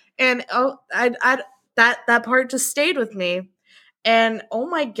nowhere. And that part just stayed with me. And oh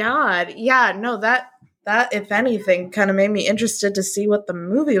my God. Yeah, no, that, if anything, kind of made me interested to see what the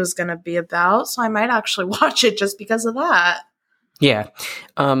movie was going to be about. So I might actually watch it just because of that. Yeah.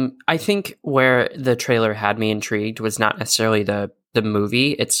 I think where the trailer had me intrigued was not necessarily the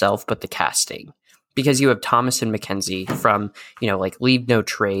movie itself, but the casting. Because you have Thomas and Mackenzie from, Leave No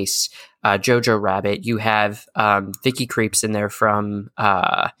Trace, Jojo Rabbit. You have Vicky Creeps in there from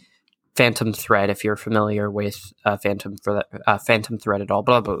Phantom Thread, if you're familiar with Phantom Thread at all,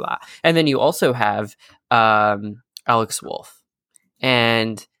 blah, blah, blah. And then you also have Alex Wolff.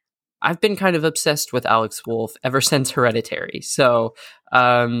 And I've been kind of obsessed with Alex Wolff ever since Hereditary. So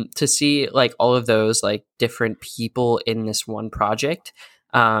to see all of those different people in this one project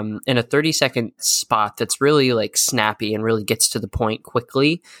in a 30-second spot that's really snappy and really gets to the point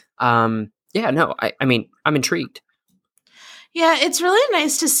quickly. I mean, I'm intrigued. Yeah, it's really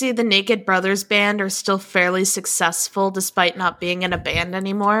nice to see the Naked Brothers Band are still fairly successful despite not being in a band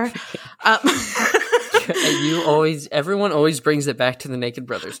anymore. Everyone always brings it back to the Naked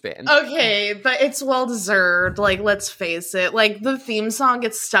Brothers Band. Okay, but it's well deserved. Let's face it. The theme song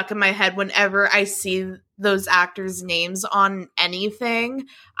gets stuck in my head whenever I see those actors' names on anything.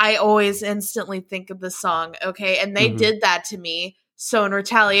 I always instantly think of the song. Okay, and they did that to me. So in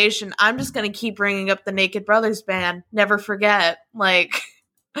retaliation, I'm just going to keep bringing up the Naked Brothers Band. Never forget. The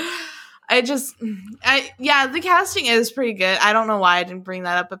casting is pretty good. I don't know why I didn't bring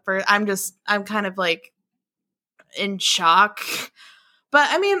that up at first. I'm kind of in shock. But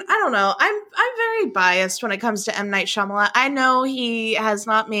I mean, I don't know. I'm very biased when it comes to M. Night Shyamalan. I know he has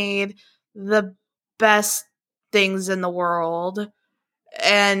not made the best things in the world,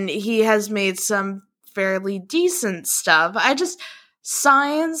 and he has made some fairly decent stuff.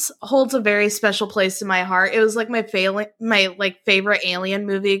 Signs holds a very special place in my heart. It was my favorite Alien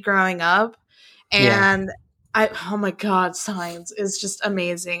movie growing up. And oh my God, Signs is just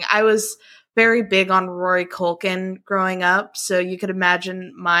amazing. I was very big on Rory Culkin growing up, so you could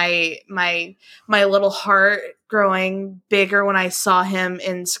imagine my little heart growing bigger when I saw him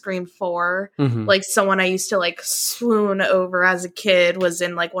in Scream 4. Someone I used to swoon over as a kid was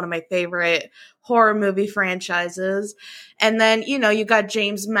in one of my favorite horror movie franchises. And then, you got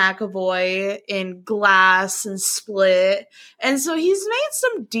James McAvoy in Glass and Split. And so he's made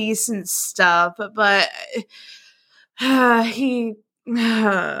some decent stuff, but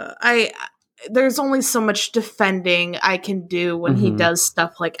there's only so much defending I can do when he does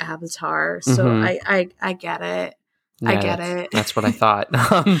stuff like Avatar. So I get it. Yeah, I get it. That's what I thought.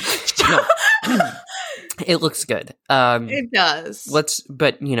 It looks good. It does.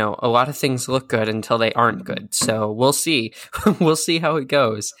 But a lot of things look good until they aren't good. So we'll see. We'll see how it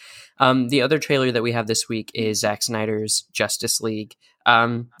goes. The other trailer that we have this week is Zack Snyder's Justice League.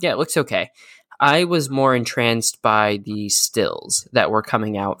 It looks okay. I was more entranced by the stills that were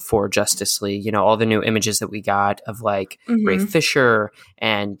coming out for Justice League. You know, all the new images that we got of like Ray Fisher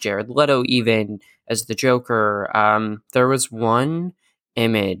and Jared Leto even as the Joker. There was one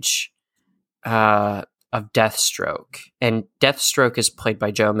image of Deathstroke, and Deathstroke is played by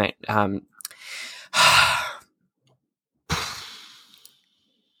Joe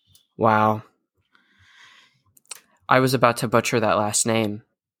Wow. I was about to butcher that last name.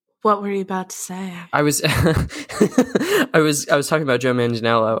 What were you about to say? I was I was talking about Joe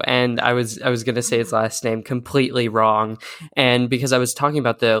Manganiello, and I was going to say his last name completely wrong, and because I was talking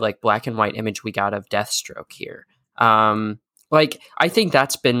about the like black and white image we got of Deathstroke here. Like I think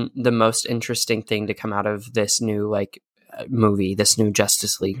that's been the most interesting thing to come out of this new like movie, this new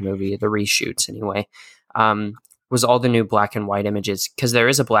Justice League movie, the reshoots anyway. Was all the new black and white images, because there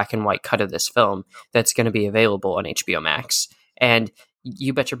is a black and white cut of this film that's going to be available on HBO Max, and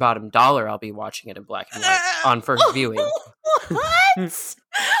you bet your bottom dollar I'll be watching it in black and white on first viewing. What? What did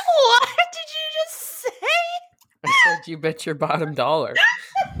you just say? I said you bet your bottom dollar.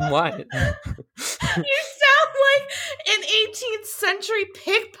 What? You sound like an 18th century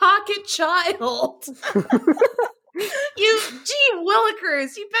pickpocket child. You, gee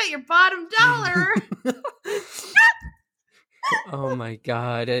willikers, you bet your bottom dollar. Oh my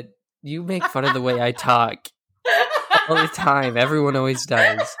God. You make fun of the way I talk. All the time. Everyone always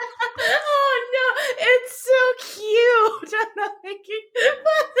does. Oh no, it's so cute. I'm not making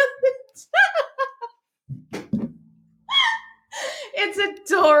fun of it. It's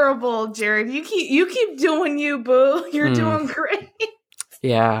adorable, Jared. You keep doing you, boo. You're doing great.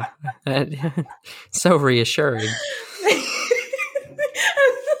 Yeah. So reassuring.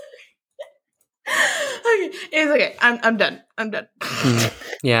 Okay, it's okay. I'm done.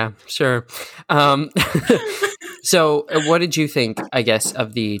 Yeah, sure. So what did you think, I guess,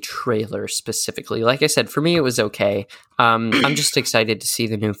 of the trailer specifically? Like I said, for me, it was okay. I'm just excited to see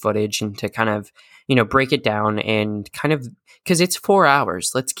the new footage and to kind of, break it down and kind of, because it's 4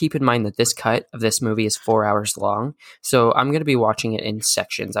 hours. Let's keep in mind that this cut of this movie is 4 hours long. So I'm going to be watching it in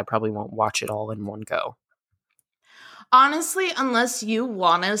sections. I probably won't watch it all in one go. Honestly, unless you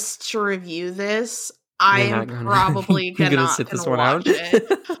want us to review this, I am probably gonna sit this one watch out. it.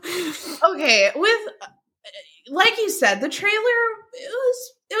 Okay, like you said, the trailer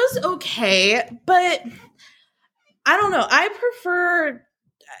it was okay, but I don't know. I prefer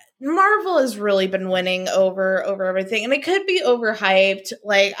Marvel has really been winning over everything, and it could be overhyped.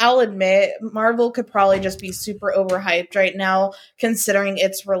 Like, I'll admit, Marvel could probably just be super overhyped right now, considering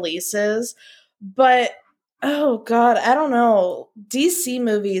its releases. But oh God, I don't know. DC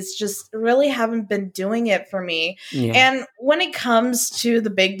movies just really haven't been doing it for me. Yeah. And when it comes to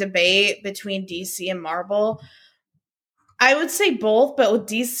the big debate between DC and Marvel, I would say both, but with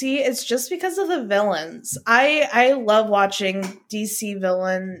DC, it's just because of the villains. I love watching DC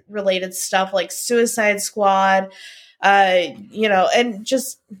villain related stuff like Suicide Squad, and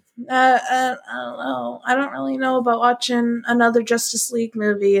just I don't know. I don't really know about watching another Justice League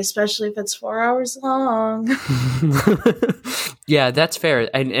movie, especially if it's 4 hours long. Yeah, that's fair,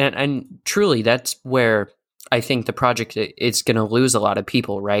 and truly, that's where I think the project is going to lose a lot of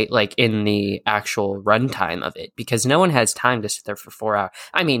people, right? Like in the actual runtime of it, because no one has time to sit there for 4 hours.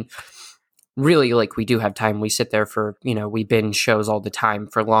 I mean, really, like we do have time. We sit there for, we binge shows all the time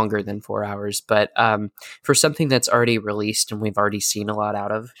for longer than 4 hours. But for something that's already released and we've already seen a lot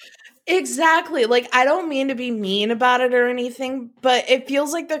out of. Exactly. Like, I don't mean to be mean about it or anything, but it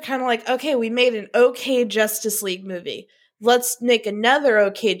feels like they're kind of like, okay, we made an okay Justice League movie. Let's make another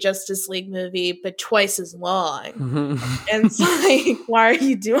okay Justice League movie, but twice as long. And it's like, why are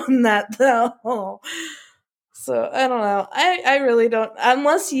you doing that, though? So, I don't know. I really don't.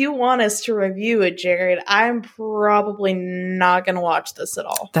 Unless you want us to review it, Jared, I'm probably not going to watch this at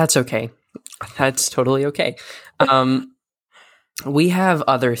all. That's okay. That's totally okay. We have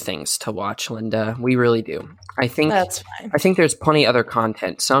other things to watch, Linda. We really do. I think that's fine. I think there's plenty other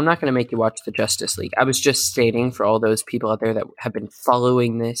content, so I'm not going to make you watch the Justice League. I was just stating for all those people out there that have been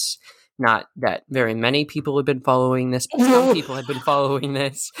following this, not that very many people have been following this, but some people have been following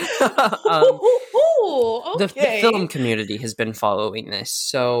this. Okay. The film community has been following this.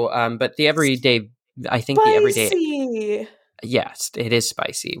 So, but the everyday, I think Spicy. The everyday. Yes, it is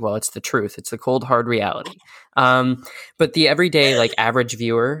spicy. Well, it's the truth. It's the cold, hard reality. But the everyday, like, average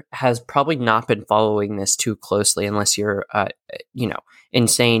viewer has probably not been following this too closely unless you're,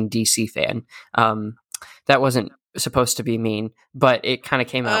 insane DC fan. That wasn't supposed to be mean, but it kind of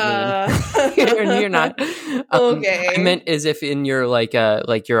came out mean. You're not. Okay. I meant as if in your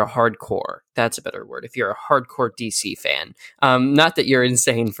you're a hardcore. That's a better word. If you're a hardcore DC fan, not that you're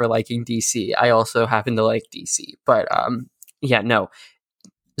insane for liking DC. I also happen to like DC, but yeah, no.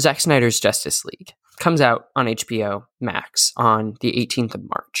 Zack Snyder's Justice League comes out on HBO Max on the 18th of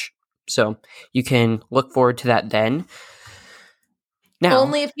March, so you can look forward to that then. Now,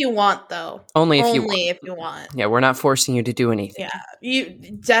 only if you want, though. Only if you want. Yeah, we're not forcing you to do anything. Yeah,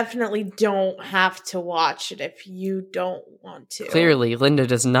 you definitely don't have to watch it if you don't want to. Clearly, Linda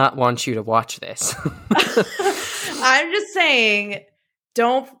does not want you to watch this. I'm just saying,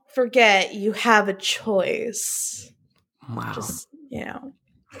 don't forget you have a choice. Wow. Just,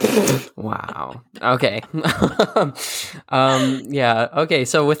 Wow. Okay. Yeah. Okay.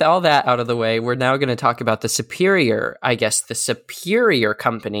 So with all that out of the way, we're now going to talk about the superior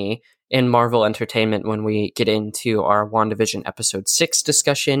company in Marvel Entertainment when we get into our WandaVision episode 6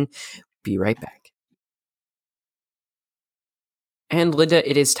 discussion. Be right back. And Linda,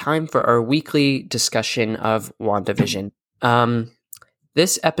 it is time for our weekly discussion of WandaVision.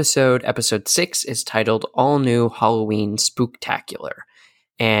 This episode 6, is titled All New Halloween Spooktacular.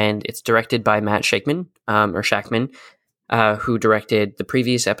 And it's directed by Matt Shakman, who directed the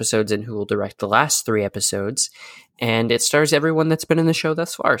previous episodes and who will direct the last 3 episodes. And it stars everyone that's been in the show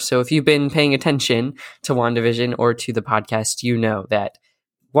thus far. So if you've been paying attention to WandaVision or to the podcast, you know that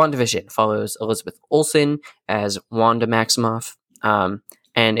WandaVision follows Elizabeth Olsen as Wanda Maximoff,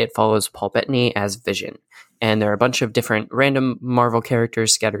 and it follows Paul Bettany as Vision. And there are a bunch of different random Marvel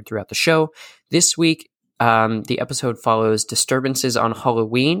characters scattered throughout the show. This week, the episode follows disturbances on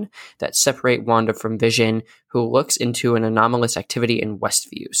Halloween that separate Wanda from Vision, who looks into an anomalous activity in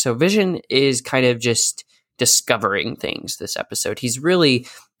Westview. So Vision is kind of just discovering things this episode. He's really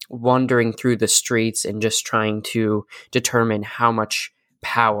wandering through the streets and just trying to determine how much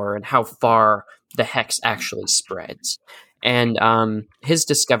power and how far the hex actually spreads. And his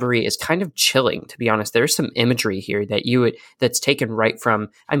discovery is kind of chilling, to be honest. There's some imagery here that's taken right from,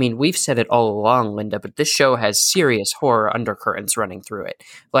 I mean, we've said it all along, Linda, but this show has serious horror undercurrents running through it.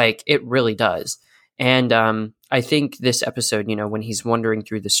 Like, it really does. And I think this episode, when he's wandering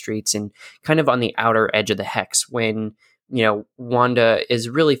through the streets and kind of on the outer edge of the hex, when Wanda is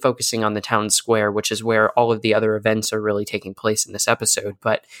really focusing on the town square, which is where all of the other events are really taking place in this episode.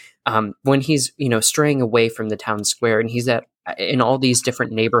 But when he's, straying away from the town square and he's in all these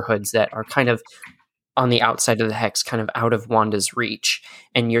different neighborhoods that are kind of on the outside of the hex, kind of out of Wanda's reach,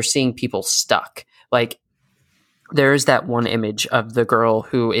 and you're seeing people stuck. Like, there's that one image of the girl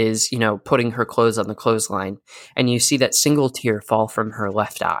who is, putting her clothes on the clothesline, and you see that single tear fall from her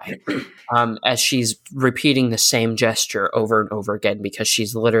left eye as she's repeating the same gesture over and over again because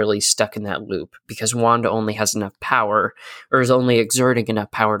she's literally stuck in that loop because Wanda only has enough power, or is only exerting enough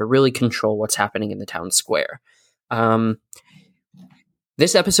power to really control what's happening in the town square.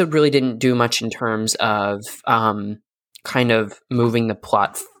 This episode really didn't do much in terms of kind of moving the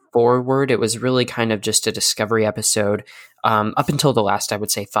plot forward. It was really kind of just a discovery episode up until the last, I would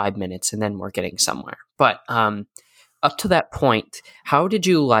say, 5 minutes, and then we're getting somewhere. But up to that point, how did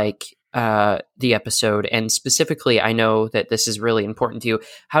you like the episode? And specifically, I know that this is really important to you.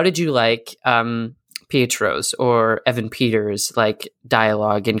 How did you like Pietro's or Evan Peters' like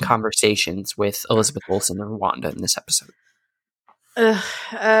dialogue and conversations with Elizabeth Olsen and Wanda in this episode?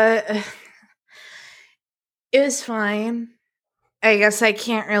 It was fine. I guess I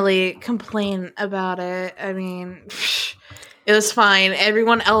can't really complain about it. I mean, it was fine.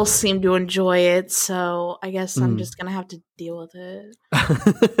 Everyone else seemed to enjoy it, so I guess I'm just gonna have to deal with it.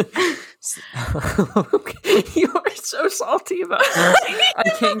 Okay. You are so salty about it. I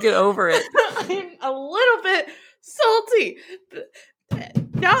can't get over it. I'm a little bit salty.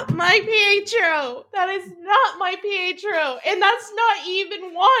 Not my Pietro. That is not my Pietro. And that's not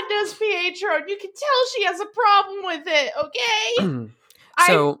even Wanda's Pietro. You can tell she has a problem with it, okay? I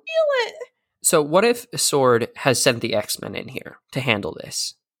feel it. So what if S.W.O.R.D. has sent the X-Men in here to handle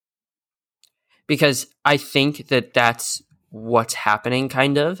this? Because I think that that's what's happening,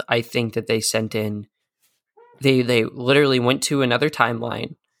 kind of. I think that they sent in... They literally went to another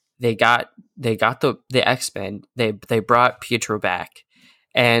timeline. They got the X-Men. They brought Pietro back.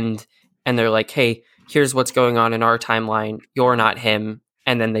 And they're like, hey, here's what's going on in our timeline. You're not him.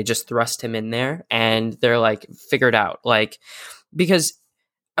 And then they just thrust him in there. And they're like, figured out. Like, because...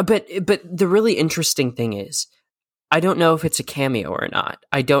 But the really interesting thing is, I don't know if it's a cameo or not.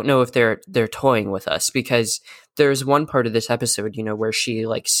 I don't know if they're toying with us, because there's one part of this episode, where she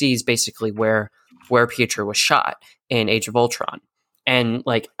like sees basically where Pietro was shot in Age of Ultron. And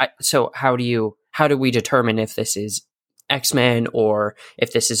like, so how do you how do we determine if this is X-Men or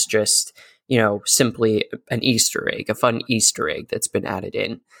if this is just, simply an Easter egg, a fun Easter egg that's been added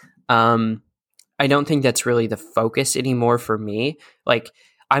in. I don't think that's really the focus anymore for me. Like,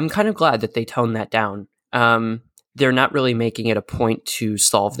 I'm kind of glad that they toned that down. They're not really making it a point to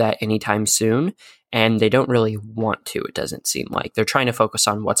solve that anytime soon, and they don't really want to, it doesn't seem like. They're trying to focus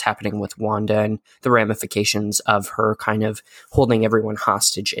on what's happening with Wanda and the ramifications of her kind of holding everyone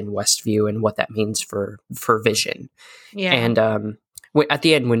hostage in Westview and what that means for Vision. Yeah. And at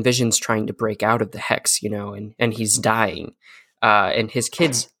the end, when Vision's trying to break out of the hex, and he's dying, and his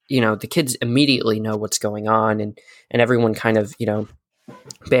kids, the kids immediately know what's going on, and everyone kind of,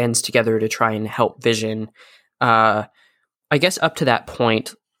 bands together to try and help Vision. I guess up to that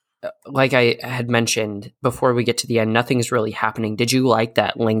point, like I had mentioned before we get to the end, nothing's really happening. Did you like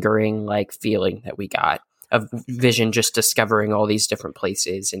that lingering feeling that we got of Vision just discovering all these different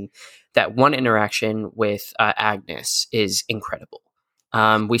places? And that one interaction with Agnes is incredible.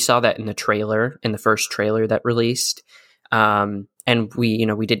 We saw that in the first trailer that released. And we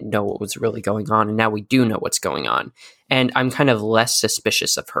didn't know what was really going on, and now we do know what's going on. And I'm kind of less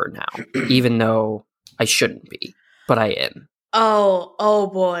suspicious of her now, even though I shouldn't be, but I am. Oh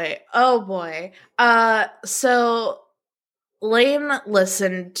boy. So Lane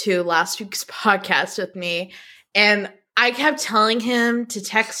listened to last week's podcast with me, and I kept telling him to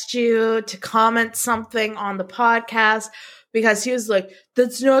text you, to comment something on the podcast, because he was like,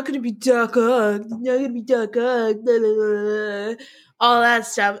 that's not going to be Doc Ock. It's not going to be Doc Ock. Blah, blah, blah. All that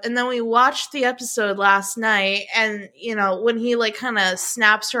stuff. And then we watched the episode last night, and, when he, kind of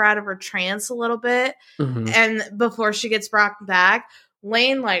snaps her out of her trance a little bit, and before she gets brought back,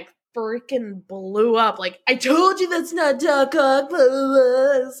 Lane, freaking blew up. I told you that's not Doc Ock. Blah, blah,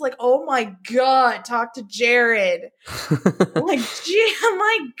 blah. It's like, oh my God, talk to Jared. Gee, oh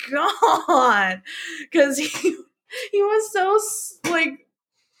my God. Because he was so,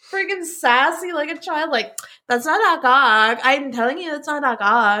 freaking sassy like a child. That's not Doc Ock. I'm telling you that's not Doc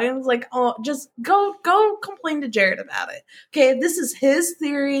Ock. And I was like, oh, just go complain to Jared about it. Okay, this is his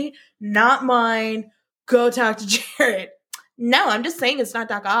theory, not mine. Go talk to Jared. No, I'm just saying it's not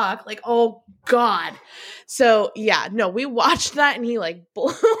Doc Ock. Oh, God. So, yeah, no, we watched that, and he, blew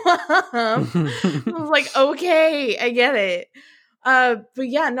up. I was like, okay, I get it. But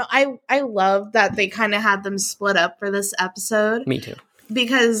yeah, no, I love that they kind of had them split up for this episode. Me too.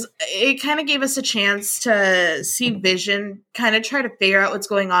 Because it kind of gave us a chance to see Vision kind of try to figure out what's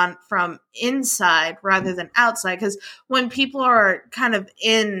going on from inside rather than outside. Because when people are kind of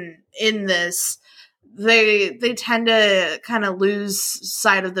in this, they tend to kind of lose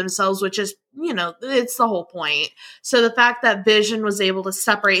sight of themselves, which is, it's the whole point. So the fact that Vision was able to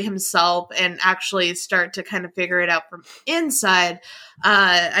separate himself and actually start to kind of figure it out from inside,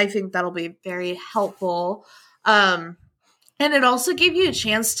 I think that'll be very helpful. And it also gave you a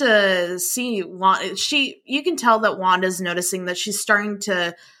chance to see Wanda. You can tell that Wanda's noticing that she's starting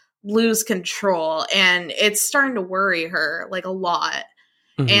to lose control, and it's starting to worry her a lot.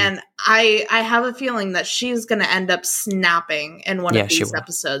 Mm-hmm. And I have a feeling that she's going to end up snapping in one of these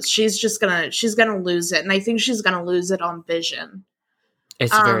episodes. She's gonna lose it, and I think she's going to lose it on Vision.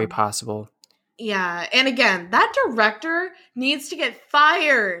 It's very possible. Yeah, and again, that director needs to get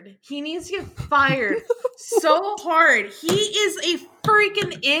fired. He needs to get fired so hard. He is a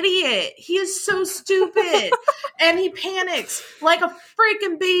freaking idiot. He is so stupid. And he panics like a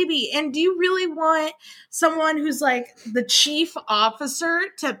freaking baby. And do you really want someone who's the chief officer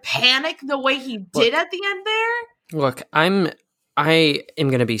to panic the way he did at the end there? Look, I am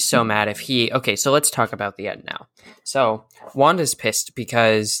going to be so mad if okay, so let's talk about the end now. So Wanda's pissed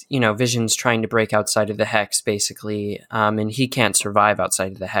because, Vision's trying to break outside of the hex, basically, and he can't survive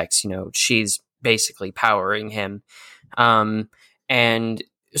outside of the hex. She's basically powering him. And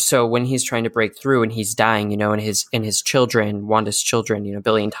so when he's trying to break through and he's dying, and his children, Wanda's children,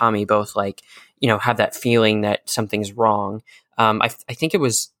 Billy and Tommy both have that feeling that something's wrong. I think it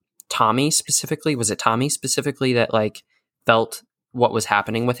was Tommy specifically. Was it Tommy specifically that felt what was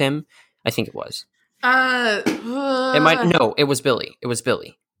happening with him? I think it was. It was Billy. It was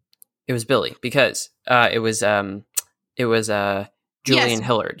Billy because it was Julian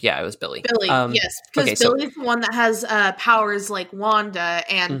Hillard. Yeah, it was Billy. Billy, yes. Because Billy's the one that has powers like Wanda,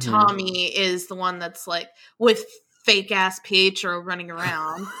 and Tommy is the one that's with fake ass Pietro running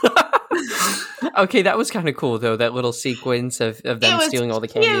around. Okay, that was kind of cool though. That little sequence of them stealing all the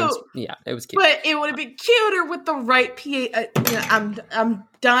candy. Yeah, it was cute. But it would have been cuter with the right PA. I'm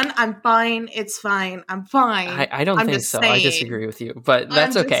done. I'm fine. It's fine. I'm fine. I don't think so. Saying. I disagree with you, but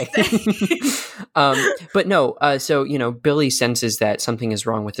that's okay. But no. So Billy senses that something is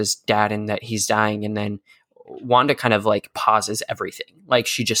wrong with his dad and that he's dying, and then Wanda kind of like pauses everything. Like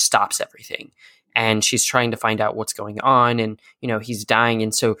she just stops everything. And she's trying to find out what's going on, and he's dying,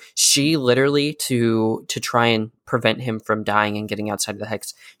 and so she literally to try and prevent him from dying and getting outside of the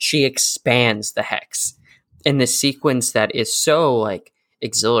hex, she expands the hex in this sequence that is so like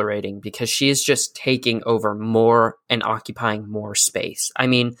exhilarating because she is just taking over more and occupying more space. I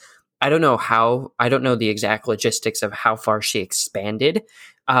mean, I don't know the exact logistics of how far she expanded,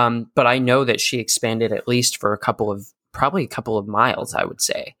 but I know that she expanded at least for probably a couple of miles, I would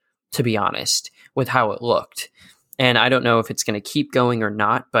say, to be honest, with how it looked. And I don't know if it's going to keep going or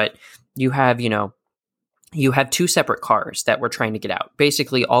not, but you have two separate cars that were trying to get out.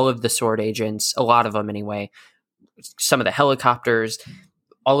 Basically, all of the SWORD agents, a lot of them anyway, some of the helicopters,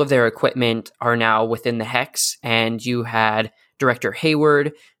 all of their equipment are now within the hex. And you had Director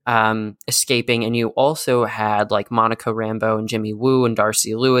Hayward escaping, and you also had like Monica Rambeau and Jimmy Woo and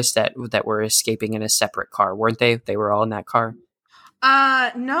Darcy Lewis that were escaping in a separate car, weren't they? They were all in that car.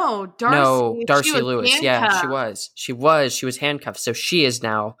 No, Darcy Lewis. Handcuffed. Yeah, she was handcuffed. So she is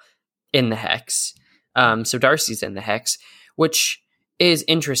now in the hex. So Darcy's in the hex, which is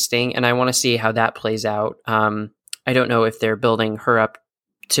interesting. And I want to see how that plays out. I don't know if they're building her up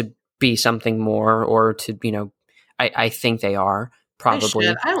to be something more or to, I think they are probably.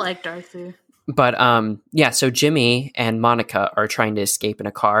 I like Darcy. But so Jimmy and Monica are trying to escape in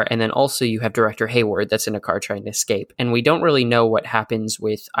a car, and then also you have Director Hayward that's in a car trying to escape, and we don't really know what happens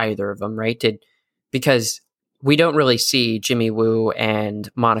with either of them, right? Because we don't really see Jimmy Woo and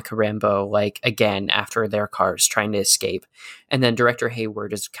Monica Rambeau like again after their cars trying to escape, and then Director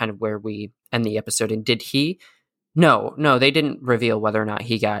Hayward is kind of where we end the episode. And did he? No, they didn't reveal whether or not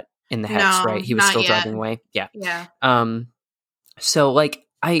he got in the hex, right? He was still driving away. Yeah. So like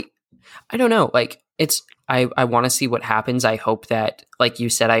I don't know. Like I want to see what happens. I hope that, like you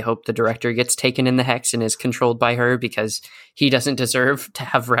said, I hope the director gets taken in the hex and is controlled by her because he doesn't deserve to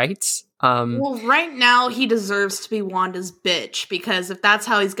have rights. Well, right now he deserves to be Wanda's bitch because if that's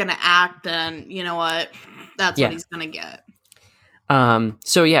how he's going to act, then you know what? That's what he's going to get.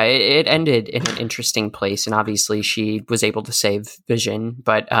 So yeah, it ended in an interesting place, and obviously she was able to save Vision.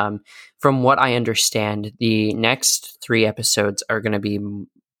 But from what I understand, the next 3 episodes are going to be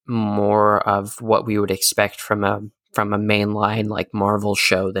more of what we would expect from a mainline like Marvel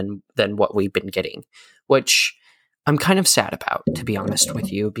show than what we've been getting, which I'm kind of sad about, to be honest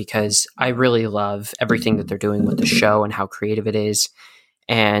with you, because I really love everything that they're doing with the show and how creative it is,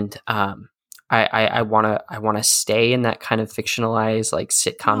 and I want to stay in that kind of fictionalized like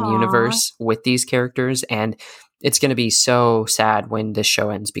sitcom universe with these characters, and it's going to be so sad when this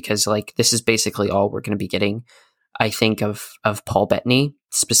show ends because like this is basically all we're going to be getting. I think of Paul Bettany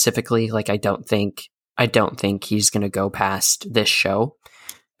specifically. Like I don't think he's going to go past this show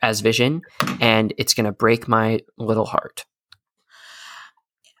as Vision, and it's going to break my little heart.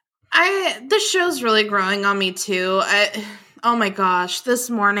 This show's really growing on me too. Oh my gosh, this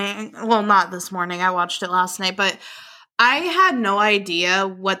morning, well, not this morning, I watched it last night, but I had no idea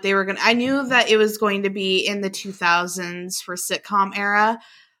what they were going to, I knew that it was going to be in the 2000s for sitcom era,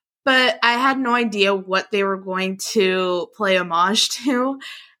 but I had no idea what they were going to play homage to.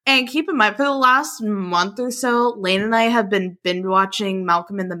 And keep in mind, for the last month or so, Lane and I have been binge watching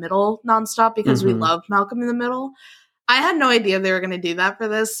Malcolm in the Middle nonstop because we love Malcolm in the Middle. I had no idea they were going to do that for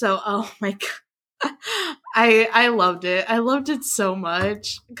this, so oh my god. I loved it. I loved it so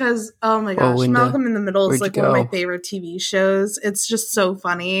much because, oh my gosh, Malcolm in the Middle is like one of my favorite TV shows. It's just so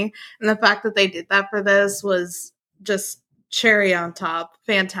funny. And the fact that they did that for this was just cherry on top.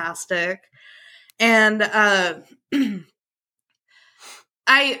 Fantastic. And I'm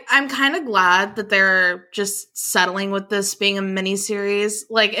kind of glad that they're just settling with this being a miniseries.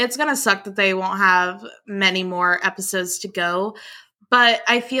 Like, it's going to suck that they won't have many more episodes to go. But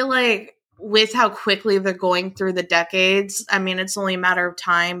I feel like with how quickly they're going through the decades, I mean, it's only a matter of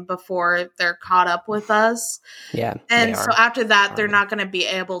time before they're caught up with us. Yeah. And so after that, they're not going to be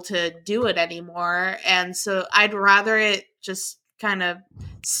able to do it anymore. And so I'd rather it just kind of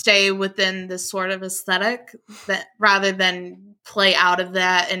stay within this sort of aesthetic that rather than play out of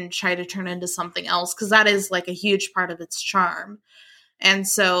that and try to turn into something else, because that is like a huge part of its charm. And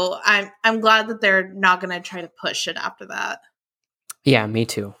so I'm glad that they're not going to try to push it after that. Yeah, me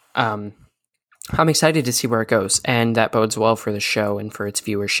too. I'm excited to see where it goes, and that bodes well for the show and for its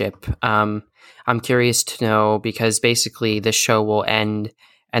viewership. I'm curious to know, because basically the show will end,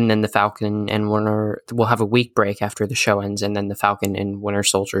 and then the Falcon and Winter will have a week break after the show ends, and then the Falcon and Winter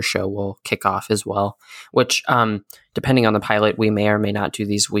Soldier show will kick off as well. Which, depending on the pilot, we may or may not do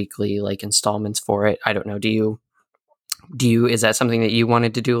these weekly like installments for it. I don't know. Do you? Is that something that you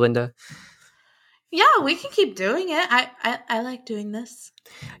wanted to do, Linda? Yeah, we can keep doing it. I like doing this.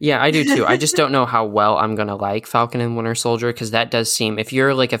 Yeah, I do too. I just don't know how well I'm going to like Falcon and Winter Soldier, because that does seem, if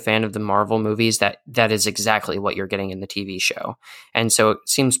you're like a fan of the Marvel movies, that is exactly what you're getting in the TV show. And so it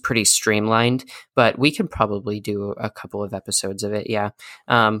seems pretty streamlined, but we could probably do a couple of episodes of it. Yeah.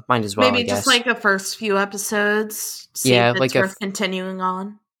 Might as well, Maybe I guess. just like the first few episodes. See Yeah, if it's like worth continuing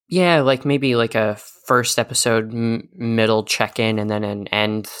on. Yeah, like maybe like a first episode, middle check-in, and then an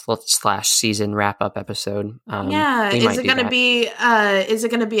end / season wrap-up episode. Is it going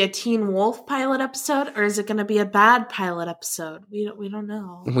to be a Teen Wolf pilot episode, or is it going to be a bad pilot episode? We don't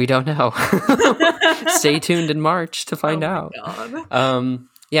know. We don't know. Stay tuned in March to find out. God.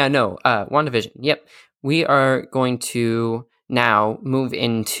 WandaVision. Yep. We are going to now move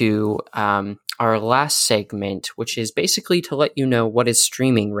into our last segment, which is basically to let you know what is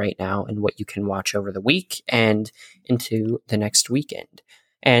streaming right now and what you can watch over the week and into the next weekend.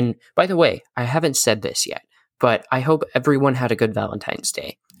 And by the way, I haven't said this yet, but I hope everyone had a good Valentine's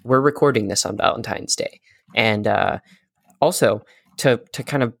Day. We're recording this on Valentine's Day. And also, to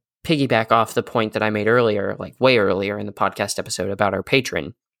kind of piggyback off the point that I made earlier, like way earlier in the podcast episode about our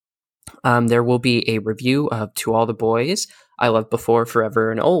patron, there will be a review of To All the Boys I Loved Before, Forever,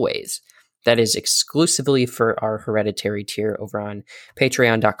 and Always. That is exclusively for our hereditary tier over on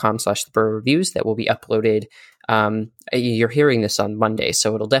patreon.com/theburrowreviews. That will be uploaded. You're hearing this on Monday,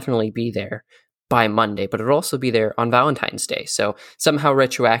 so it'll definitely be there by Monday, but it'll also be there on Valentine's Day. So somehow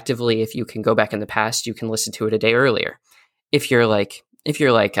retroactively, if you can go back in the past, you can listen to it a day earlier. If you're like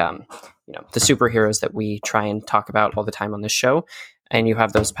the superheroes that we try and talk about all the time on this show, and you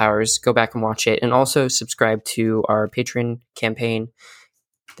have those powers, go back and watch it, and also subscribe to our Patreon campaign.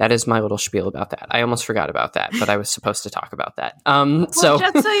 That is my little spiel about that. I almost forgot about that, but I was supposed to talk about that. Just so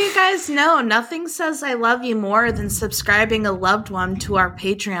you guys know, nothing says I love you more than subscribing a loved one to our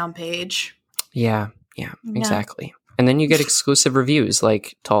Patreon page. Yeah, exactly. And then you get exclusive reviews,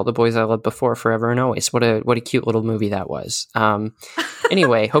 like To All the Boys I Loved Before, Forever, and Always. What a cute little movie that was.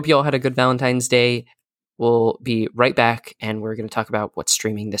 Anyway, hope you all had a good Valentine's Day. We'll be right back, and we're going to talk about what's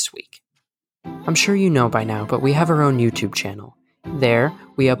streaming this week. I'm sure you know by now, but we have our own YouTube channel. There,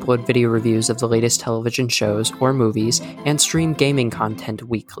 we upload video reviews of the latest television shows or movies and stream gaming content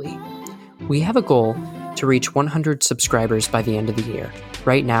weekly. We have a goal to reach 100 subscribers by the end of the year.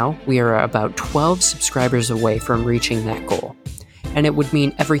 Right now, we are about 12 subscribers away from reaching that goal, and it would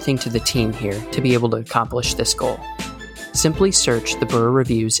mean everything to the team here to be able to accomplish this goal. Simply search The Burrow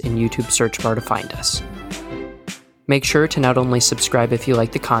Reviews in YouTube search bar to find us. Make sure to not only subscribe if you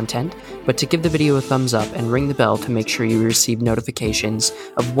like the content, but to give the video a thumbs up and ring the bell to make sure you receive notifications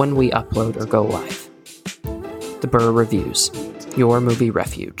of when we upload or go live. The Burrow Reviews, your movie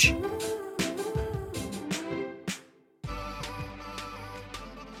refuge.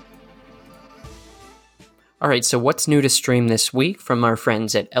 All right, so what's new to stream this week from our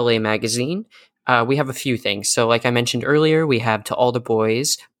friends at LA Magazine? We have a few things. So like I mentioned earlier, we have To All the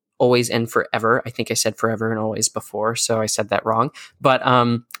Boys, Always and Forever. I think I said Forever and Always before, so I said that wrong. But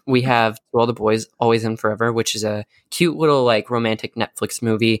we have To All the Boys, Always and Forever, which is a cute little like romantic Netflix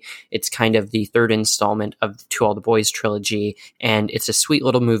movie. It's kind of the third installment of To All the Boys trilogy, and it's a sweet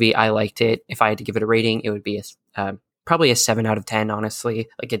little movie. I liked it. If I had to give it a rating, it would be probably a 7 out of 10, honestly.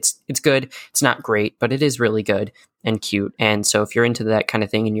 Like it's good. It's not great, but it is really good and cute. And so if you're into that kind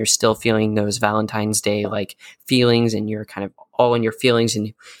of thing and you're still feeling those Valentine's Day like feelings, and you're kind of all in your feelings,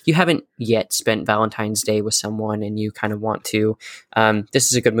 and you haven't yet spent Valentine's Day with someone and you kind of want to,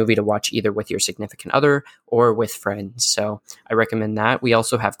 this is a good movie to watch either with your significant other or with friends. So I recommend that. We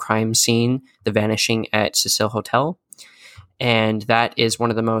also have Crime Scene, The Vanishing at Cecil Hotel. And that is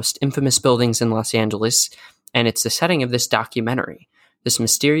one of the most infamous buildings in Los Angeles. And it's the setting of this documentary. This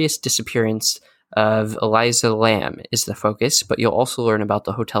mysterious disappearance of Eliza Lamb is the focus, but you'll also learn about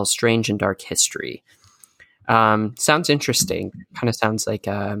the hotel's strange and dark history. Sounds interesting. Kind of sounds like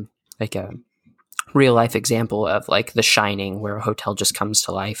a real life example of like The Shining, where a hotel just comes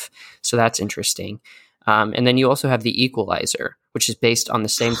to life. So that's interesting. And then you also have The Equalizer, which is based on the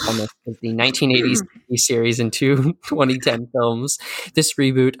same premise as the 1980s TV series and two 2010 films. This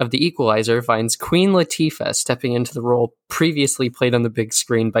reboot of The Equalizer finds Queen Latifah stepping into the role previously played on the big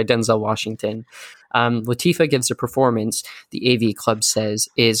screen by Denzel Washington. Latifah gives a performance, the AV Club says,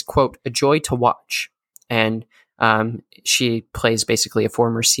 is, quote, a joy to watch. And she plays basically a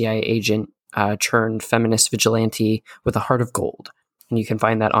former CIA agent turned feminist vigilante with a heart of gold. And you can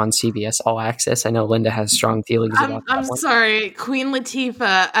find that on CBS All Access. I know Linda has strong feelings about that. I'm sorry. Queen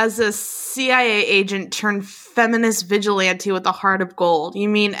Latifah as a CIA agent turned feminist vigilante with a heart of gold. You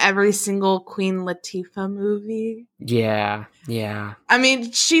mean every single Queen Latifah movie? Yeah. I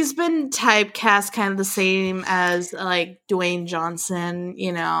mean, she's been typecast kind of the same as like Dwayne Johnson,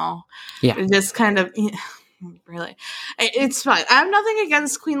 Yeah. Just kind of... Really, it's fine. I have nothing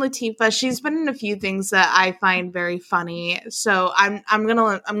against Queen Latifah. She's been in a few things that I find very funny. So I'm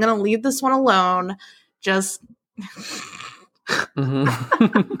gonna leave this one alone. Just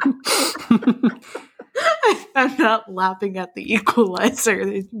Mm-hmm. I'm not laughing at the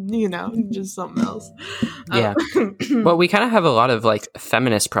Equalizer. Just something else. Yeah. Well, we kind of have a lot of like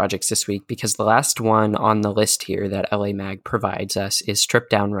feminist projects this week because the last one on the list here that LA Mag provides us is Strip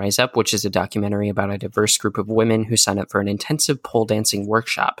Down, Rise Up, which is a documentary about a diverse group of women who sign up for an intensive pole dancing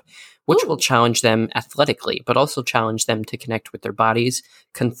workshop, which will challenge them athletically, but also challenge them to connect with their bodies,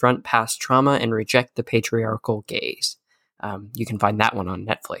 confront past trauma, and reject the patriarchal gaze. You can find that one on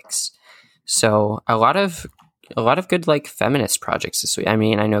Netflix. So a lot of good like feminist projects this week. I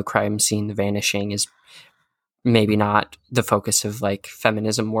mean, I know Crime Scene: The Vanishing is maybe not the focus of like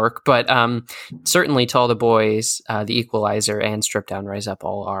feminism work, but certainly To All the Boys, The Equalizer, and Strip Down, Rise Up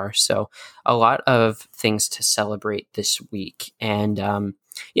all are. So a lot of things to celebrate this week. And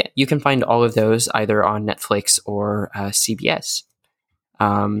you can find all of those either on Netflix or CBS.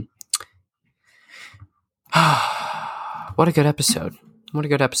 What a good episode.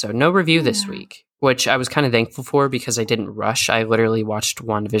 No review this week, which I was kind of thankful for because I didn't rush. I literally watched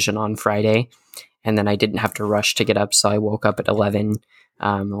WandaVision on Friday, and then I didn't have to rush to get up. So I woke up at 11,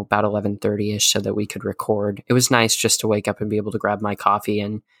 about 11:30ish so that we could record. It was nice just to wake up and be able to grab my coffee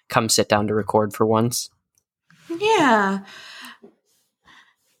and come sit down to record for once. Yeah.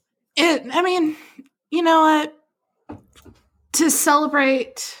 I mean, you know what? To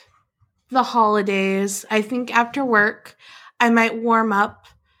celebrate the holidays, I think after work, I might warm up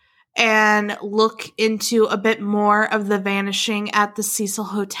and look into a bit more of The Vanishing at the Cecil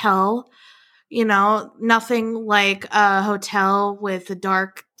Hotel. Nothing like a hotel with a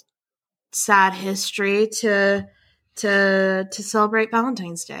dark, sad history to celebrate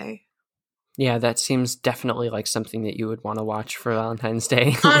Valentine's Day. Yeah, that seems definitely like something that you would want to watch for Valentine's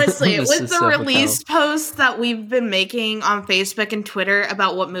Day. Honestly, with the release posts that we've been making on Facebook and Twitter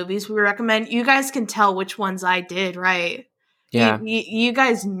about what movies we recommend, you guys can tell which ones I did, right? Yeah. You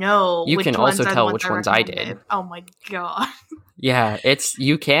guys know you which can ones also are tell the which ones I I did. recommended. Oh my god. Yeah,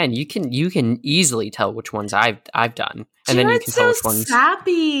 you can easily tell which ones I've done. And then you can tell which ones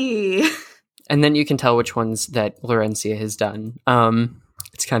sappy. And then you can tell which ones that Laurencia has done.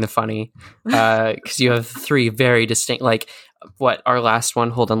 It's kind of funny because you have three very distinct, like what our last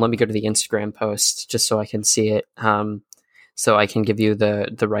one. Hold on, let me go to the Instagram post just so I can see it, so I can give you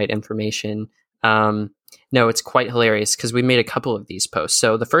the right information. No, it's quite hilarious because we made a couple of these posts.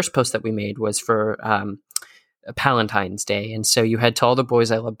 So the first post that we made was for Palentine's Day, and so you had To All the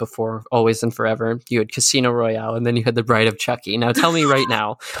Boys I Loved Before, Always and Forever. You had Casino Royale, and then you had The Bride of Chucky. Now tell me right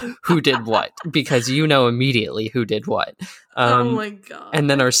now who did what, because you know immediately who did what. Oh my god! And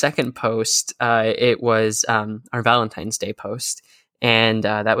then our second post, it was our Valentine's Day post, and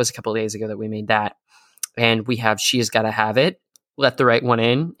that was a couple of days ago that we made that. And we have She's Gotta Have It, Let the Right One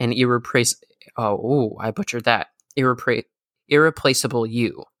In, and I butchered that. Irreplaceable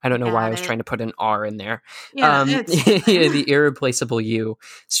You. I don't know why I was trying to put an R in there. Yeah, The Irreplaceable You,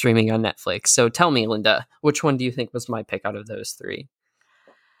 streaming on Netflix. So tell me, Linda, which one do you think was my pick out of those three?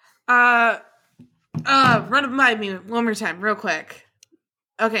 Run it by me one more time, real quick.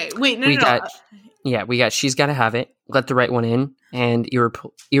 Okay, wait, no. We got She's Gotta Have It, Let the Right One In, and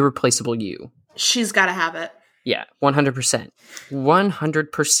Irreplaceable You. She's Gotta Have It. Yeah, 100%.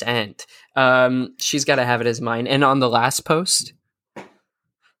 100%. She's Gotta Have It as mine. And on the last post?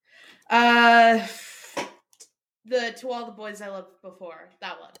 The To All the Boys I Loved Before.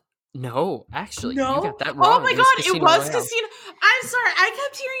 That one. No, actually, no? You got that wrong. Oh my god, it was Royale. Casino. I'm sorry, I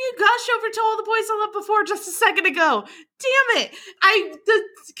kept hearing you gush over To All the Boys I Loved Before just a second ago. Damn it! The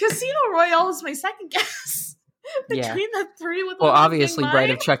Casino Royale is my second guess. Between the three with obviously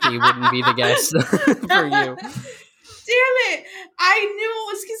Bride of Chucky wouldn't be the guess for you. Damn it! I knew it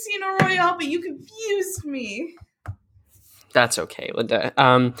was Casino Royale, but you confused me. That's okay, Linda.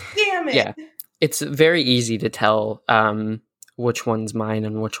 Damn it! Yeah, it's very easy to tell which one's mine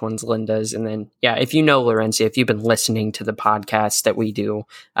and which one's Linda's. And then, yeah, if you know Laurencia, if you've been listening to the podcast that we do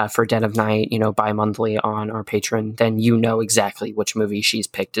for Dead of Night, bi-monthly on our Patreon, then you know exactly which movie she's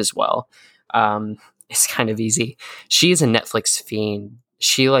picked as well. It's kind of easy. She is a Netflix fiend.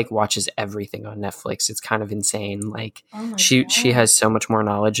 She watches everything on Netflix. It's kind of insane. She has so much more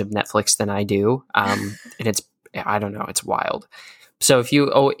knowledge of Netflix than I do. And I don't know, it's wild. So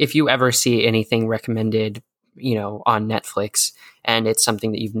if you ever see anything recommended, on Netflix and it's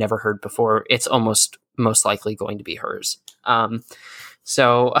something that you've never heard before, it's most likely going to be hers. Yeah,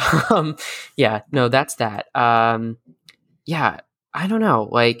 no, that's that. Yeah, I don't know.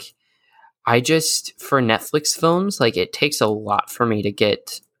 For Netflix films, it takes a lot for me to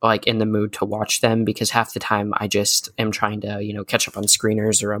get in the mood to watch them, because half the time I just am trying to, catch up on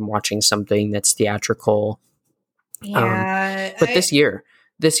screeners, or I'm watching something that's theatrical. Yeah. But this year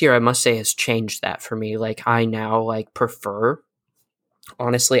I must say has changed that for me. I now prefer,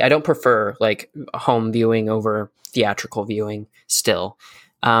 honestly, I don't prefer home viewing over theatrical viewing still.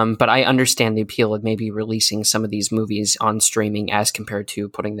 But I understand the appeal of maybe releasing some of these movies on streaming as compared to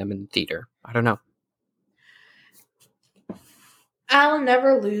putting them in the theater. I don't know. I'll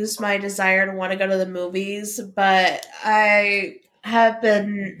never lose my desire to want to go to the movies, but I have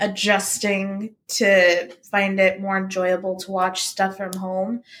been adjusting to find it more enjoyable to watch stuff from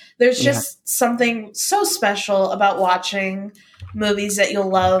home. There's just something so special about watching movies that you'll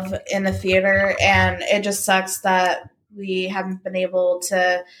love in a theater, and it just sucks that we haven't been able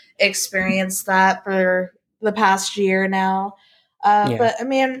to experience that for the past year now. But I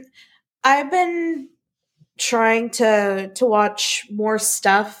mean, I've been trying to watch more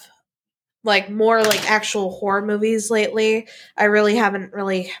stuff, more actual horror movies lately. I really haven't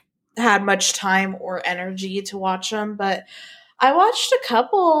had much time or energy to watch them, but I watched a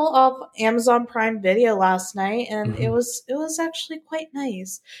couple of Amazon Prime Video last night, and it was actually quite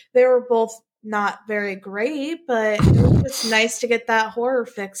nice. They were both not very great, but it was just nice to get that horror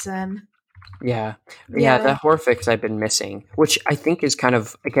fix in. Yeah, that horror fix I've been missing, which I think is kind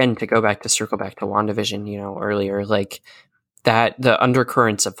of, again, to circle back to WandaVision, earlier, that the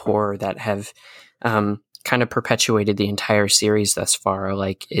undercurrents of horror that have kind of perpetuated the entire series thus far,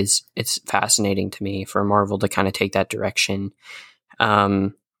 it's fascinating to me for Marvel to kind of take that direction.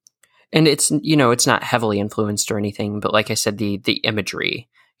 And it's, it's not heavily influenced or anything, but like I said, the imagery,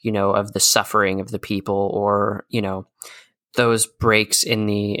 of the suffering of the people, or, those breaks in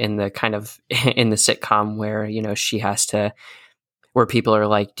the kind of in the sitcom where, she has to, where people are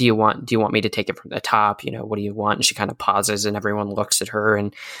like, do you want me to take it from the top? What do you want? And she kind of pauses and everyone looks at her.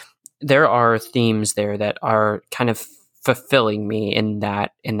 And there are themes there that are kind of fulfilling me in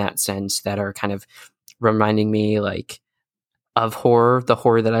that sense, that are kind of reminding me of horror, the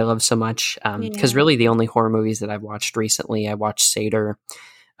horror that I love so much. Because really the only horror movies that I've watched recently, I watched Seder.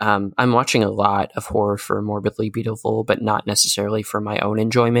 I'm watching a lot of horror for Morbidly Beautiful, but not necessarily for my own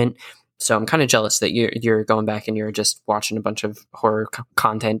enjoyment. So I'm kind of jealous that you're going back and you're just watching a bunch of horror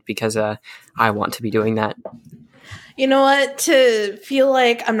content, because I want to be doing that. You know what? To feel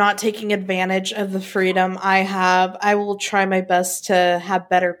like I'm not taking advantage of the freedom I have, I will try my best to have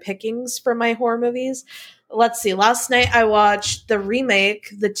better pickings for my horror movies. Let's see. Last night I watched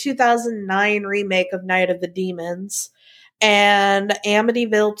the 2009 remake of Night of the Demons, and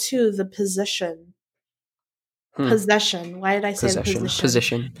Amityville 2, The Possession. Possession. Why did I say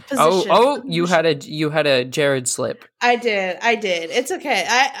Position. Oh, you had a Jared slip. I did. It's okay.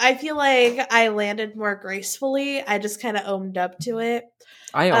 I feel like I landed more gracefully. I just kind of owned up to it.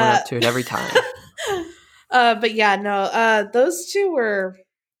 I own up to it every time. But yeah, no. Those two were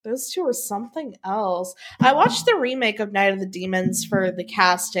something else. I watched the remake of Night of the Demons for the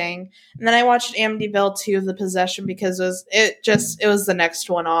casting, and then I watched Amityville 2, The Possession, because it was the next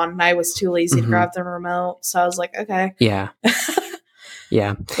one on, and I was too lazy to grab the remote, so I was like, okay. Yeah.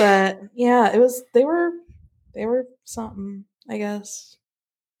 Yeah. But yeah, they were something, I guess.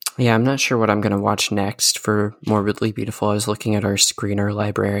 Yeah, I'm not sure what I'm going to watch next for Morbidly Beautiful. I was looking at our screener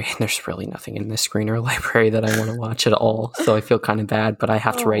library, and there's really nothing in the screener library that I want to watch at all. So I feel kind of bad, but I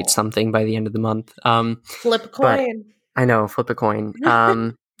have to write something by the end of the month. Flip a coin. I know, flip a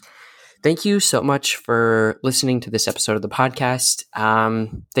coin. Thank you so much for listening to this episode of the podcast.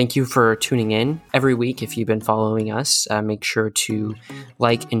 Thank you for tuning in every week. If you've been following us, make sure to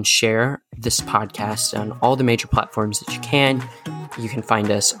like and share this podcast on all the major platforms that you can. You can find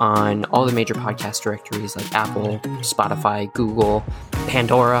us on all the major podcast directories like Apple, Spotify, Google,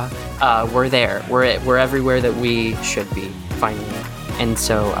 Pandora. We're there. We're everywhere that we should be, finally. And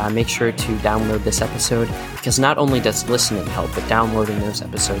so make sure to download this episode, because not only does listening help, but downloading those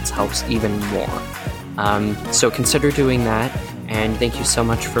episodes helps even more. So consider doing that. And thank you so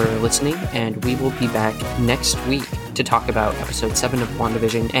much for listening. And we will be back next week to talk about episode 7 of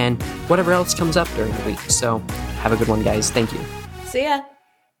WandaVision and whatever else comes up during the week. So have a good one, guys. Thank you. See ya.